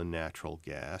oil and natural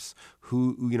gas,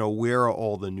 where are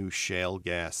all the new shale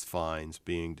gas finds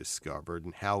being discovered,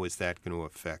 and how is that going to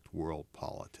affect world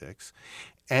politics.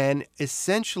 And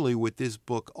essentially what this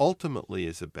book ultimately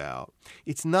is about,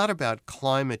 it's not about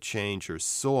climate change or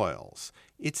soils.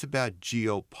 It's about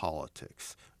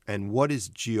geopolitics. And what is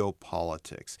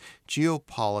geopolitics?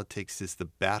 Geopolitics is the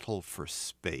battle for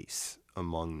space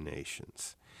among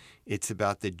nations. It's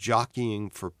about the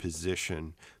jockeying for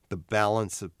position, the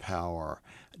balance of power,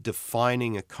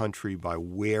 defining a country by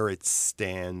where it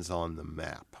stands on the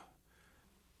map.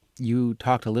 You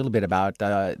talked a little bit about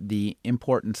the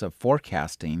importance of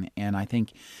forecasting, and I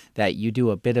think that you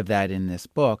do a bit of that in this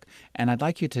book. And I'd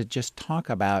like you to just talk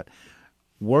about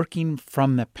working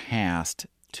from the past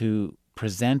to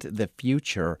present the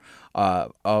future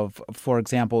of, for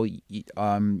example,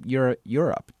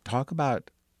 Europe. Talk about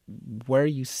where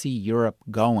you see Europe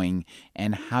going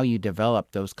and how you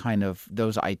develop those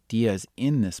ideas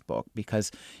in this book.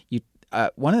 Because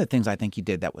one of the things I think you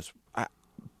did that was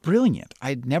brilliant.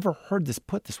 I'd never heard this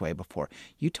put this way before.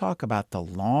 You talk about the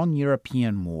long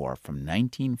European War from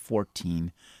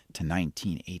 1914 to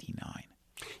 1989.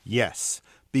 Yes,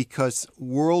 because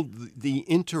the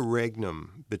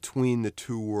interregnum between the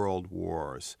two world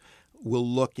wars will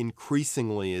look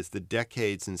increasingly, as the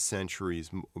decades and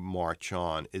centuries march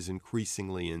on, is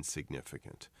increasingly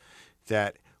insignificant.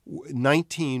 That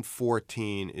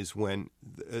 1914 is when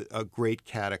a great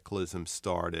cataclysm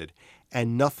started,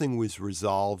 and nothing was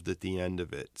resolved at the end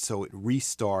of it. So it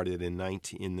restarted in the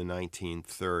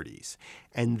 1930s.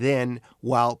 And then,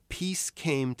 while peace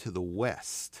came to the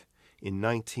West in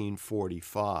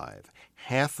 1945,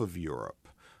 half of Europe,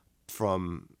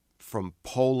 from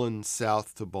Poland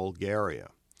south to Bulgaria,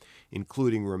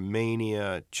 including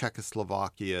Romania,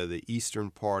 Czechoslovakia, the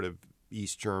eastern part of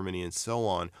East Germany, and so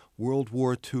on, World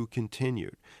War II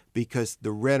continued, because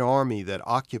the Red Army that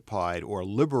occupied or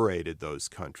liberated those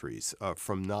countries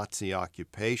from Nazi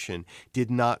occupation did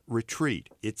not retreat.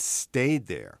 It stayed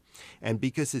there. And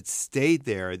because it stayed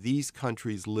there, these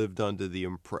countries lived under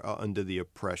the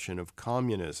oppression of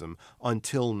communism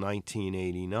until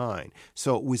 1989.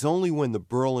 So it was only when the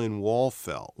Berlin Wall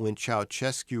fell, when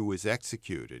Ceausescu was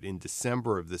executed in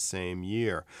December of the same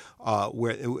year,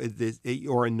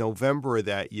 or in November of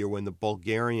that year when the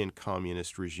Bulgarian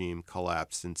communist regime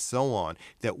collapsed and so on,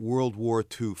 that World War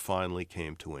II finally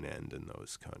came to an end in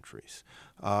those countries.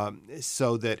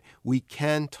 So that we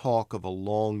can talk of a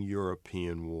long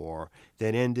European war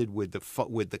that ended with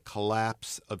the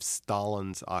collapse of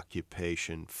Stalin's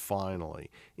occupation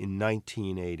finally in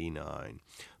 1989.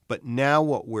 But now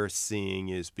what we're seeing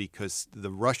is, because the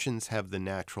Russians have the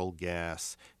natural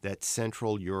gas that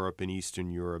Central Europe and Eastern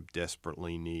Europe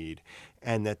desperately need,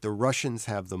 and that the Russians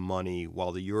have the money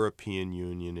while the European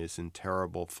Union is in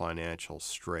terrible financial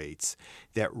straits,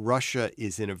 that Russia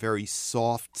is in a very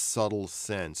soft, subtle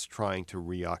sense trying to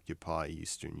reoccupy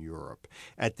Eastern Europe.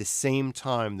 At the same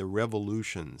time, the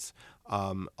revolutions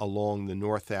along the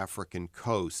North African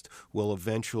coast will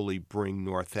eventually bring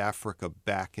North Africa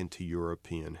back into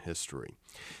European history,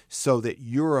 so that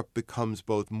Europe becomes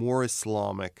both more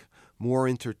Islamic, more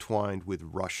intertwined with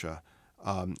Russia,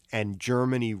 and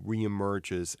Germany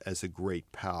reemerges as a great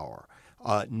power.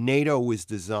 NATO was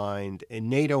designed, and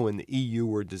NATO and the EU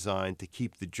were designed to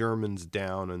keep the Germans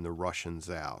down and the Russians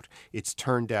out. It's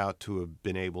turned out to have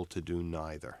been able to do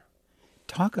neither.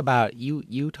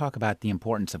 You talk about the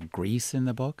importance of Greece in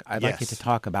the book. I'd like you to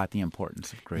talk about the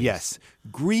importance of Greece. Yes.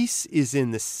 Greece is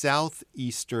in the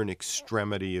southeastern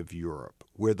extremity of Europe,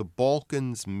 where the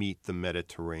Balkans meet the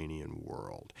Mediterranean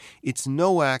world. It's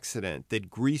no accident that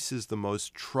Greece is the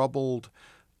most troubled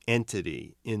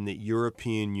entity in the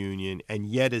European Union, and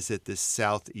yet is at the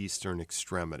southeastern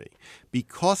extremity.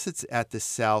 Because it's at the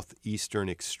southeastern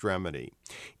extremity,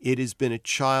 it has been a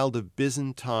child of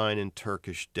Byzantine and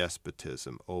Turkish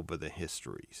despotism over the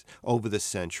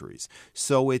centuries.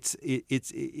 So it's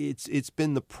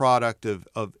been the product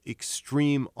of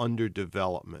extreme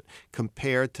underdevelopment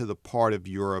compared to the part of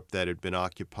Europe that had been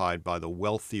occupied by the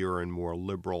wealthier and more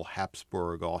liberal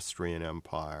Habsburg Austrian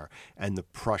Empire and the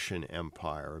Prussian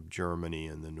Empire of Germany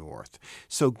in the north.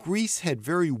 So Greece had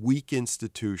very weak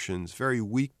institutions, very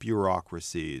weak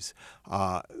bureaucracies,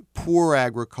 poor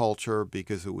agriculture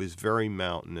because it was very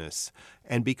mountainous,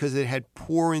 and because it had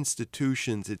poor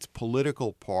institutions, its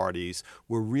political parties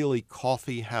were really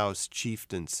coffee house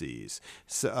chieftaincies,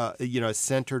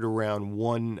 centered around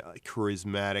one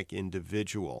charismatic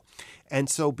individual. And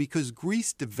so because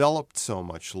Greece developed so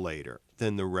much later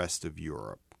than the rest of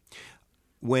Europe,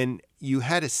 when you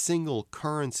had a single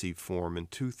currency form in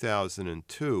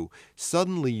 2002,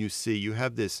 suddenly you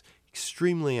have this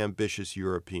extremely ambitious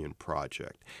European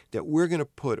project that we're going to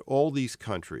put all these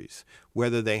countries,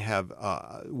 whether they have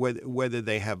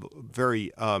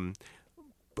very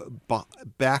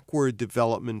backward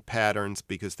development patterns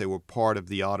because they were part of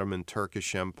the Ottoman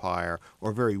Turkish Empire,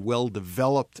 or very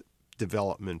well-developed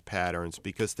development patterns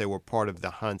because they were part of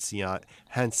the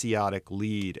Hanseatic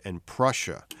League and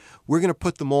Prussia. We're going to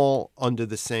put them all under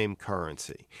the same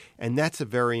currency. And that's a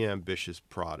very ambitious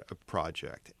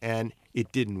project. And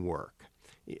it didn't work.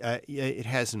 It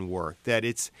hasn't worked. That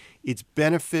it's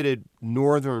benefited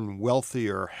northern,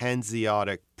 wealthier,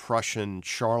 Hanseatic, Prussian,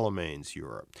 Charlemagne's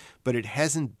Europe, but it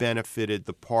hasn't benefited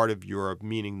the part of Europe,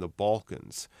 meaning the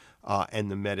Balkans and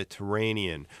the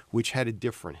Mediterranean, which had a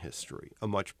different history, a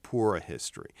much poorer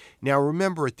history. Now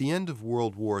remember, at the end of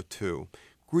World War II,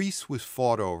 Greece was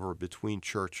fought over between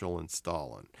Churchill and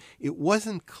Stalin. It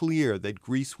wasn't clear that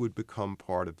Greece would become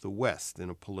part of the West in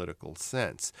a political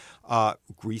sense.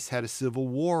 Greece had a civil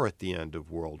war at the end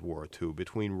of World War II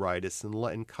between rightists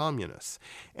and communists.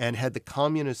 And had the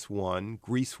communists won,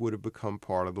 Greece would have become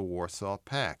part of the Warsaw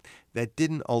Pact. That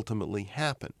didn't ultimately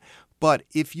happen. But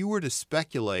if you were to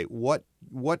speculate what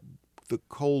the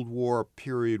Cold War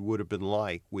period would have been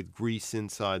like with Greece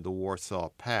inside the Warsaw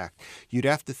Pact, you'd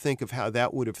have to think of how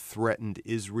that would have threatened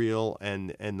Israel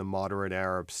and the moderate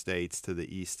Arab states to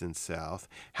the east and south,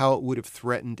 how it would have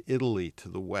threatened Italy to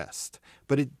the west.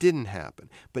 But it didn't happen.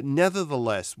 But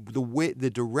nevertheless,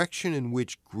 the direction in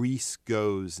which Greece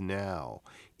goes now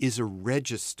is a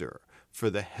register for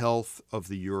the health of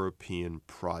the European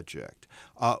project.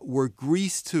 Were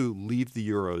Greece to leave the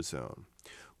Eurozone,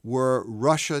 were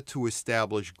Russia to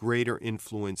establish greater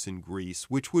influence in Greece,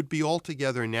 which would be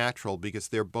altogether natural because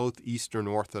they're both Eastern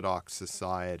Orthodox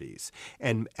societies,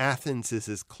 and Athens is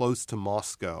as close to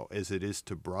Moscow as it is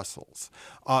to Brussels,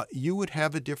 you would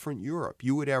have a different Europe.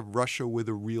 You would have Russia with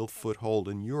a real foothold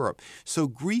in Europe. So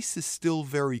Greece is still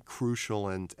very crucial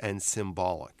and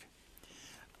symbolic.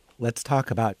 Let's talk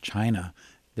about China.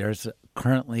 There's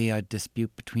currently a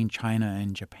dispute between China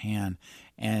and Japan,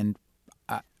 and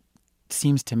it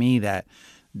seems to me that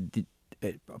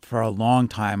for a long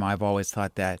time I've always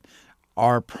thought that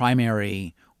our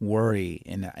primary worry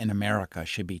in America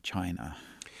should be China.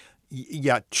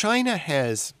 Yeah, China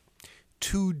has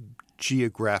two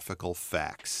geographical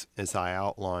facts, as I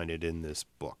outline it in this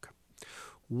book.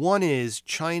 One is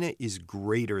China is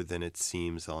greater than it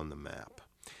seems on the map,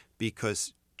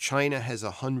 because China has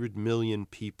 100 million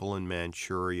people in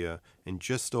Manchuria, and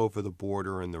just over the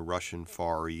border in the Russian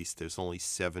Far East, there's only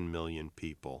 7 million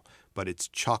people. But it's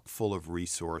chock full of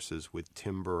resources with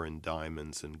timber and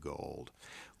diamonds and gold,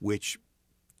 which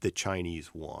the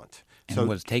Chinese want. And so,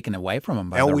 was taken away from them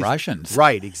by the Russians.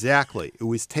 Right, exactly. It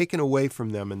was taken away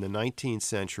from them in the 19th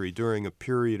century during a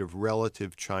period of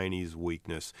relative Chinese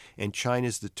weakness, and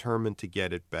China's determined to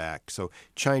get it back. So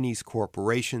Chinese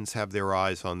corporations have their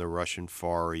eyes on the Russian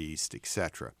Far East,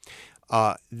 etc.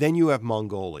 Then you have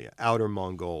Mongolia, Outer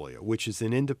Mongolia, which is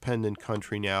an independent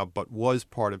country now, but was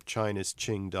part of China's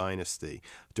Qing dynasty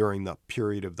during the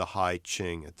period of the High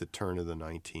Qing at the turn of the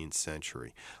 19th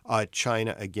century.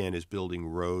 China, again, is building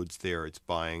roads there. It's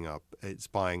buying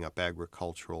up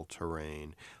agricultural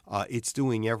terrain. It's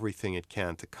doing everything it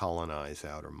can to colonize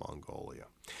Outer Mongolia.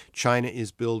 China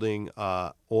is building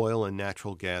oil and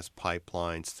natural gas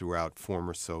pipelines throughout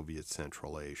former Soviet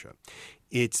Central Asia.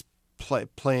 It's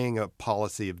playing a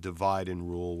policy of divide and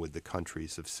rule with the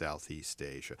countries of Southeast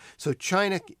Asia. So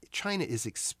China is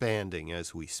expanding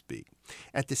as we speak.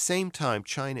 At the same time,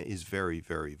 China is very,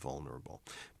 very vulnerable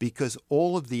because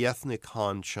all of the ethnic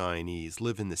Han Chinese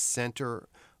live in the center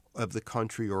of the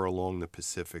country or along the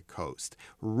Pacific coast.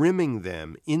 Rimming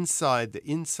them inside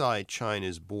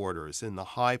China's borders in the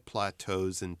high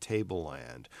plateaus and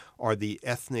tableland are the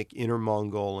ethnic Inner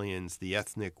Mongolians, the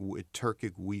ethnic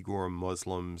Turkic Uyghur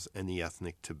Muslims, and the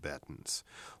ethnic Tibetans,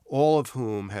 all of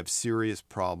whom have serious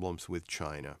problems with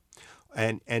China.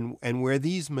 And where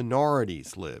these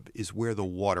minorities live is where the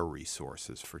water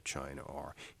resources for China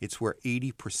are. It's where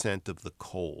 80% of the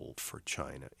coal for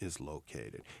China is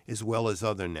located, as well as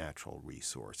other natural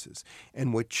resources.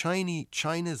 And what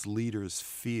China's leaders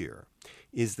fear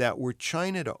is that were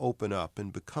China to open up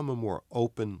and become a more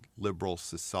open, liberal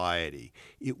society,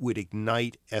 it would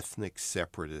ignite ethnic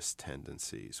separatist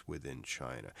tendencies within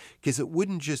China. Because it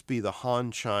wouldn't just be the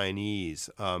Han Chinese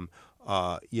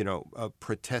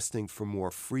protesting for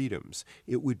more freedoms.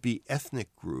 It would be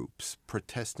ethnic groups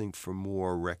protesting for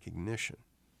more recognition.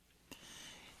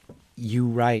 You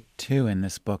write, too, in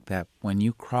this book that when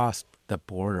you crossed the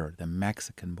border, the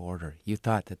Mexican border, you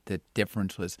thought that the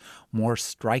difference was more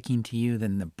striking to you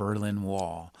than the Berlin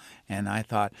Wall. And I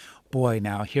thought, boy,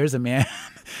 now here's a man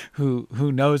who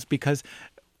knows, because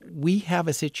we have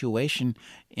a situation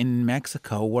in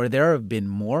Mexico where there have been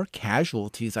more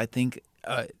casualties, I think,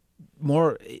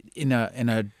 more in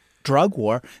a drug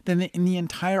war than in the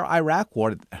entire Iraq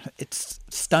war. It's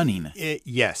stunning.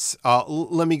 Yes.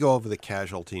 Let me go over the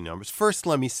casualty numbers. First,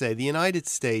 let me say the United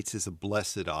States is a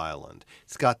blessed island.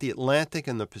 It's got the Atlantic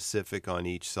and the Pacific on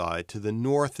each side. To the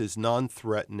north is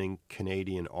non-threatening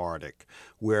Canadian Arctic,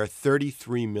 where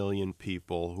 33 million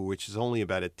people, which is only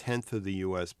about a tenth of the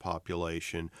U.S.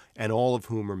 population, and all of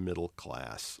whom are middle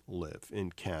class, live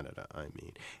in Canada,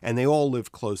 and they all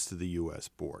live close to the U.S.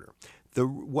 border.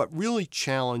 What really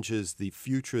challenges the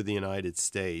future of the United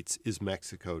States is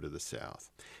Mexico to the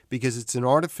south, because it's an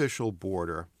artificial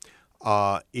border.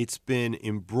 It's been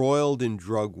embroiled in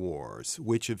drug wars,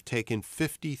 which have taken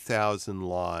 50,000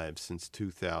 lives since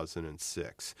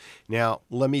 2006. Now,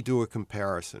 let me do a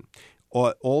comparison.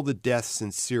 All the deaths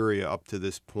in Syria up to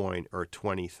this point are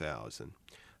 20,000.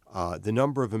 The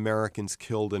number of Americans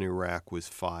killed in Iraq was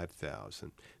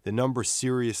 5,000. The number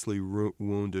seriously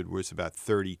wounded was about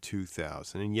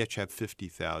 32,000, and yet you have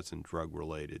 50,000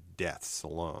 drug-related deaths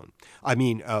alone.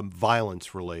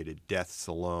 Violence-related deaths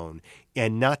alone,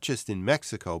 and not just in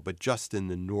Mexico, but just in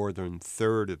the northern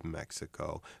third of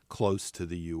Mexico, close to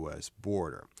the U.S.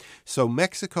 border. So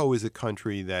Mexico is a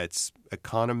country that's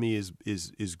economy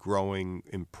is growing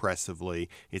impressively.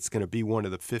 It's going to be one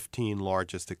of the 15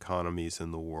 largest economies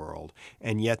in the world,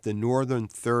 and yet the northern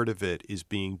third of it is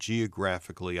being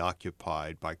geographically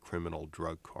occupied by criminal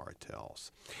drug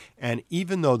cartels. And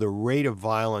even though the rate of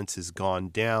violence has gone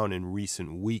down in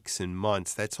recent weeks and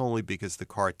months, that's only because the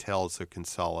cartels are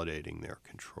consolidating their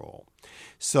control.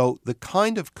 So the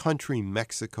kind of country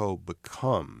Mexico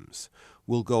becomes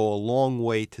will go a long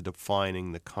way to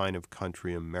defining the kind of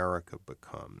country America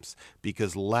becomes,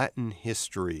 because Latin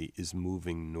history is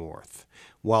moving north.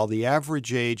 While the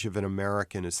average age of an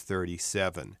American is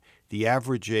 37, the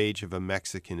average age of a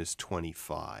Mexican is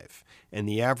 25, and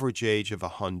the average age of a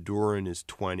Honduran is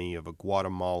 20, of a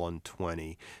Guatemalan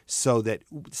 20, so that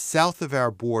south of our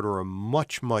border are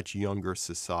much, much younger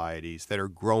societies that are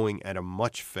growing at a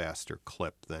much faster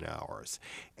clip than ours.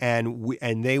 And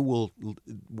they will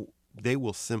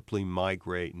simply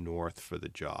migrate north for the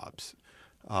jobs.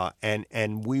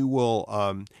 And we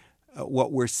will,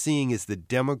 what we're seeing is the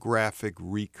demographic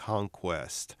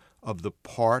reconquest of the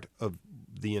part of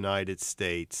the United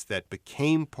States that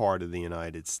became part of the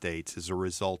United States as a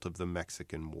result of the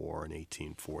Mexican War in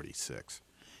 1846.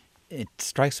 It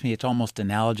strikes me it's almost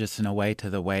analogous in a way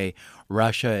to the way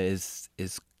Russia is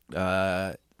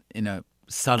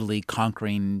subtly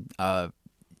conquering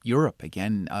Europe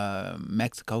again.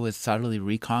 Mexico is subtly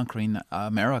reconquering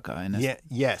America.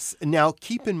 Yes. Now,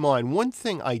 keep in mind, one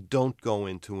thing I don't go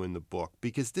into in the book,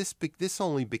 because this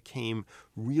only became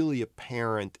really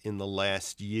apparent in the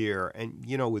last year. And,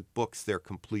 with books, they're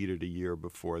completed a year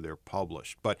before they're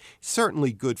published. But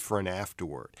certainly good for an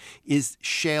afterword, is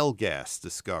shale gas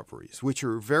discoveries, which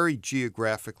are very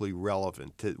geographically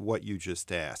relevant to what you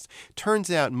just asked. Turns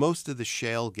out most of the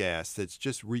shale gas that's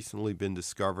just recently been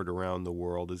discovered around the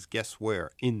world is, guess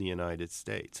where? In the United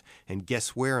States. And guess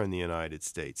where in the United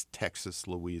States? Texas,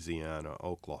 Louisiana,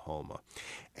 Oklahoma.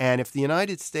 And if the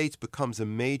United States becomes a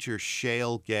major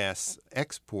shale gas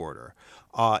exporter,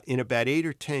 in about 8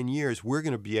 or 10 years, we're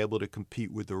going to be able to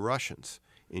compete with the Russians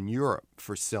in Europe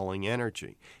for selling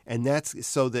energy. And that's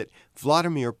so that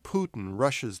Vladimir Putin,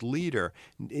 Russia's leader,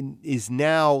 is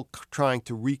now trying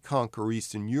to reconquer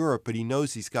Eastern Europe, but he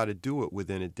knows he's got to do it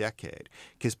within a decade,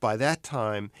 because by that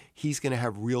time, he's going to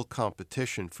have real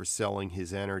competition for selling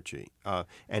his energy,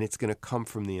 and it's going to come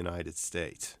from the United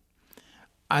States.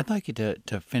 I'd like you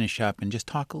to finish up and just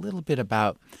talk a little bit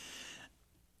about,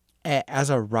 as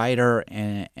a writer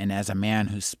and as a man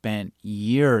who spent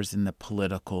years in the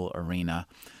political arena,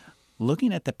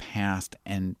 looking at the past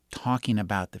and talking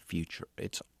about the future.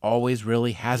 It's always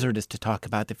really hazardous to talk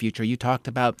about the future. You talked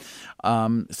about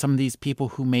some of these people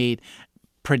who made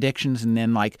predictions, and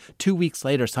then 2 weeks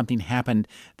later something happened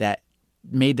that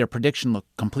made their prediction look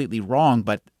completely wrong,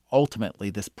 but ultimately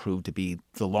this proved to be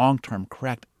the long-term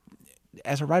correct.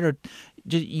 As a writer,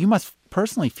 you must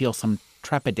personally feel some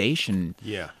trepidation.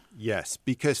 Yes,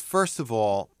 because first of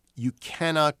all, you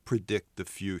cannot predict the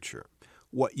future.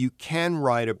 What you can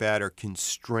write about are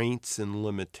constraints and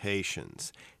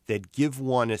limitations that give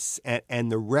one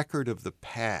and the record of the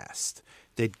past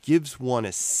that gives one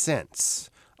a sense,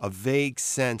 a vague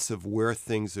sense of where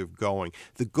things are going.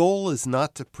 The goal is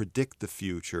not to predict the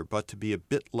future, but to be a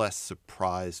bit less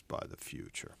surprised by the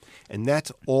future. And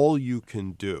that's all you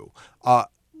can do.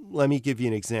 Let me give you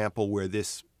an example where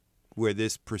this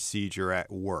procedure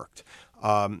worked.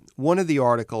 One of the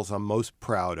articles I'm most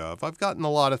proud of, I've gotten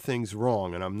a lot of things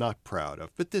wrong and I'm not proud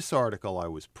of, but this article I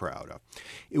was proud of.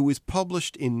 It was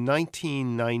published in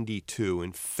 1992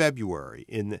 in February,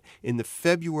 in the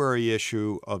February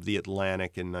issue of The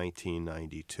Atlantic in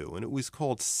 1992, and it was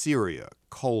called Syria,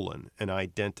 an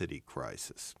Identity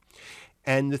Crisis.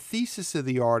 And the thesis of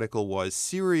the article was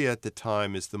Syria at the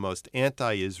time is the most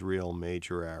anti-Israel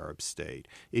major Arab state.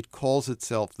 It calls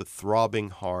itself the throbbing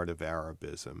heart of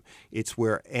Arabism. It's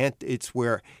where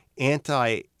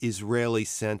anti-Israeli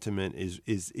sentiment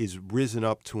is risen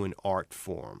up to an art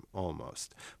form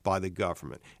almost by the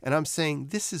government. And I'm saying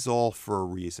this is all for a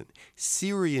reason.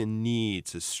 Syria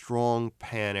needs a strong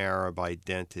pan-Arab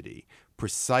identity,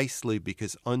 precisely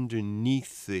because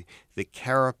underneath the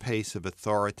carapace of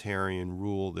authoritarian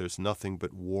rule, there's nothing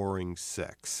but warring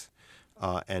sects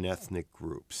and ethnic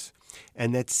groups.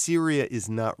 And that Syria is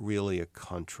not really a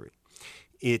country.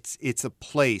 It's a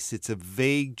place, it's a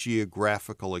vague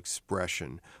geographical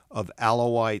expression of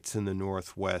Alawites in the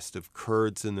northwest, of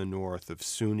Kurds in the north, of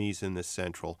Sunnis in the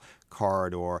central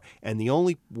corridor. And the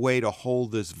only way to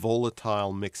hold this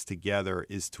volatile mix together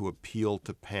is to appeal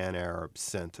to pan-Arab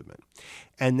sentiment.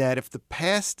 And that if the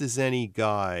past is any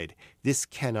guide, this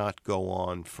cannot go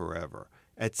on forever.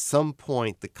 At some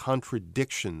point, the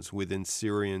contradictions within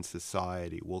Syrian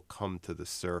society will come to the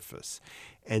surface.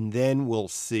 And then we'll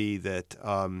see that,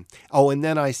 and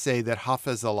then I say that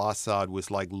Hafez al-Assad was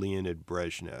like Leonid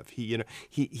Brezhnev.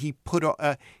 He put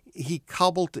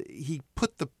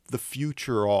the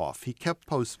future off. He kept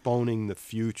postponing the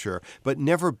future, but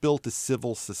never built a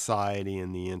civil society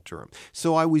in the interim.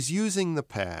 So I was using the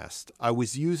past, I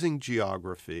was using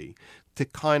geography to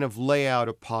kind of lay out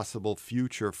a possible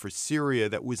future for Syria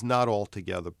that was not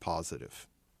altogether positive.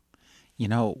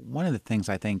 One of the things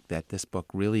I think that this book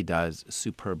really does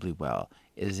superbly well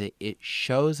is it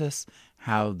shows us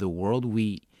how the world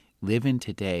we live in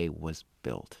today was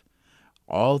built.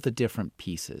 all the different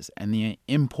pieces and the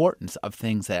importance of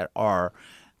things that are,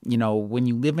 when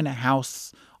you live in a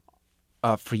house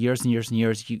for years and years and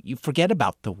years, you forget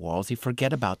about the walls, you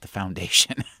forget about the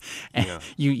foundation, and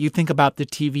you think about the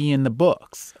TV and the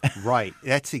books. Right.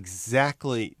 That's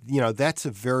exactly, that's a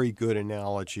very good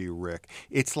analogy, Rick.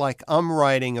 It's like I'm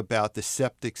writing about the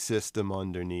septic system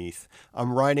underneath.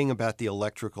 I'm writing about the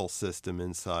electrical system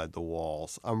inside the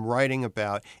walls. I'm writing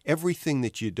about everything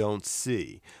that you don't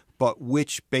see, but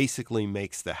which basically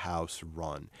makes the house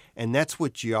run. And that's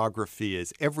what geography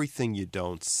is, everything you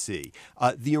don't see.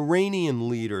 The Iranian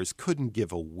leaders couldn't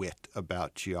give a whit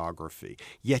about geography,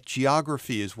 yet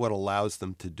geography is what allows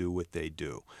them to do what they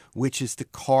do, which is to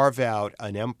carve out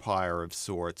an empire of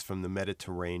sorts from the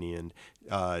Mediterranean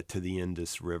to the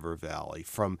Indus River Valley,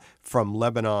 from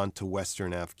Lebanon to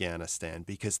Western Afghanistan,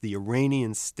 because the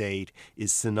Iranian state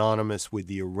is synonymous with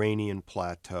the Iranian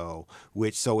plateau,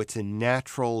 so it's a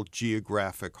natural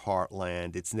geographic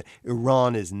heartland.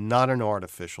 Iran is not an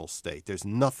artificial state. There's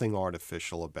nothing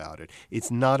artificial about it. It's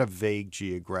not a vague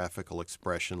geographical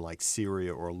expression like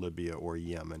Syria or Libya or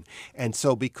Yemen. And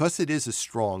so because it is a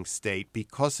strong state,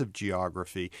 because of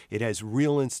geography, it has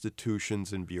real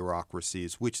institutions and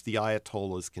bureaucracies which the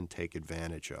Ayatollahs can take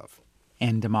advantage of.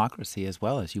 And democracy as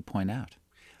well, as you point out.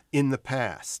 In the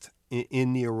past,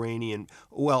 in the Iranian,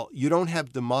 you don't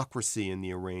have democracy in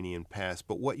the Iranian past,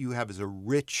 but what you have is a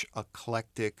rich,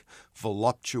 eclectic,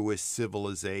 voluptuous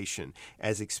civilization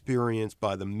as experienced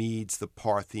by the Medes, the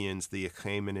Parthians, the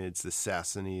Achaemenids, the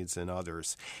Sassanids, and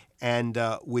others, and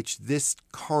which this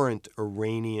current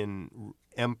Iranian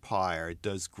empire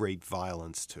does great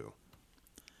violence to.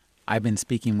 I've been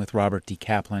speaking with Robert D.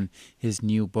 Kaplan. His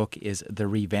new book is The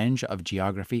Revenge of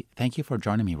Geography. Thank you for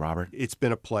joining me, Robert. It's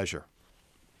been a pleasure.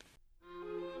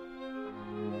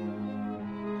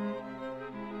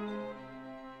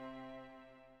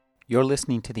 You're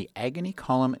listening to the Agony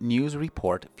Column News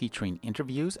Report, featuring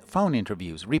interviews, phone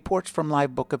interviews, reports from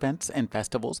live book events and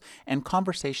festivals, and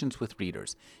conversations with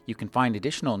readers. You can find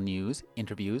additional news,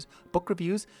 interviews, book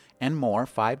reviews, and more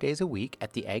 5 days a week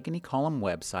at the Agony Column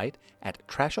website at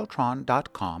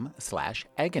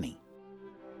trashotron.com/agony.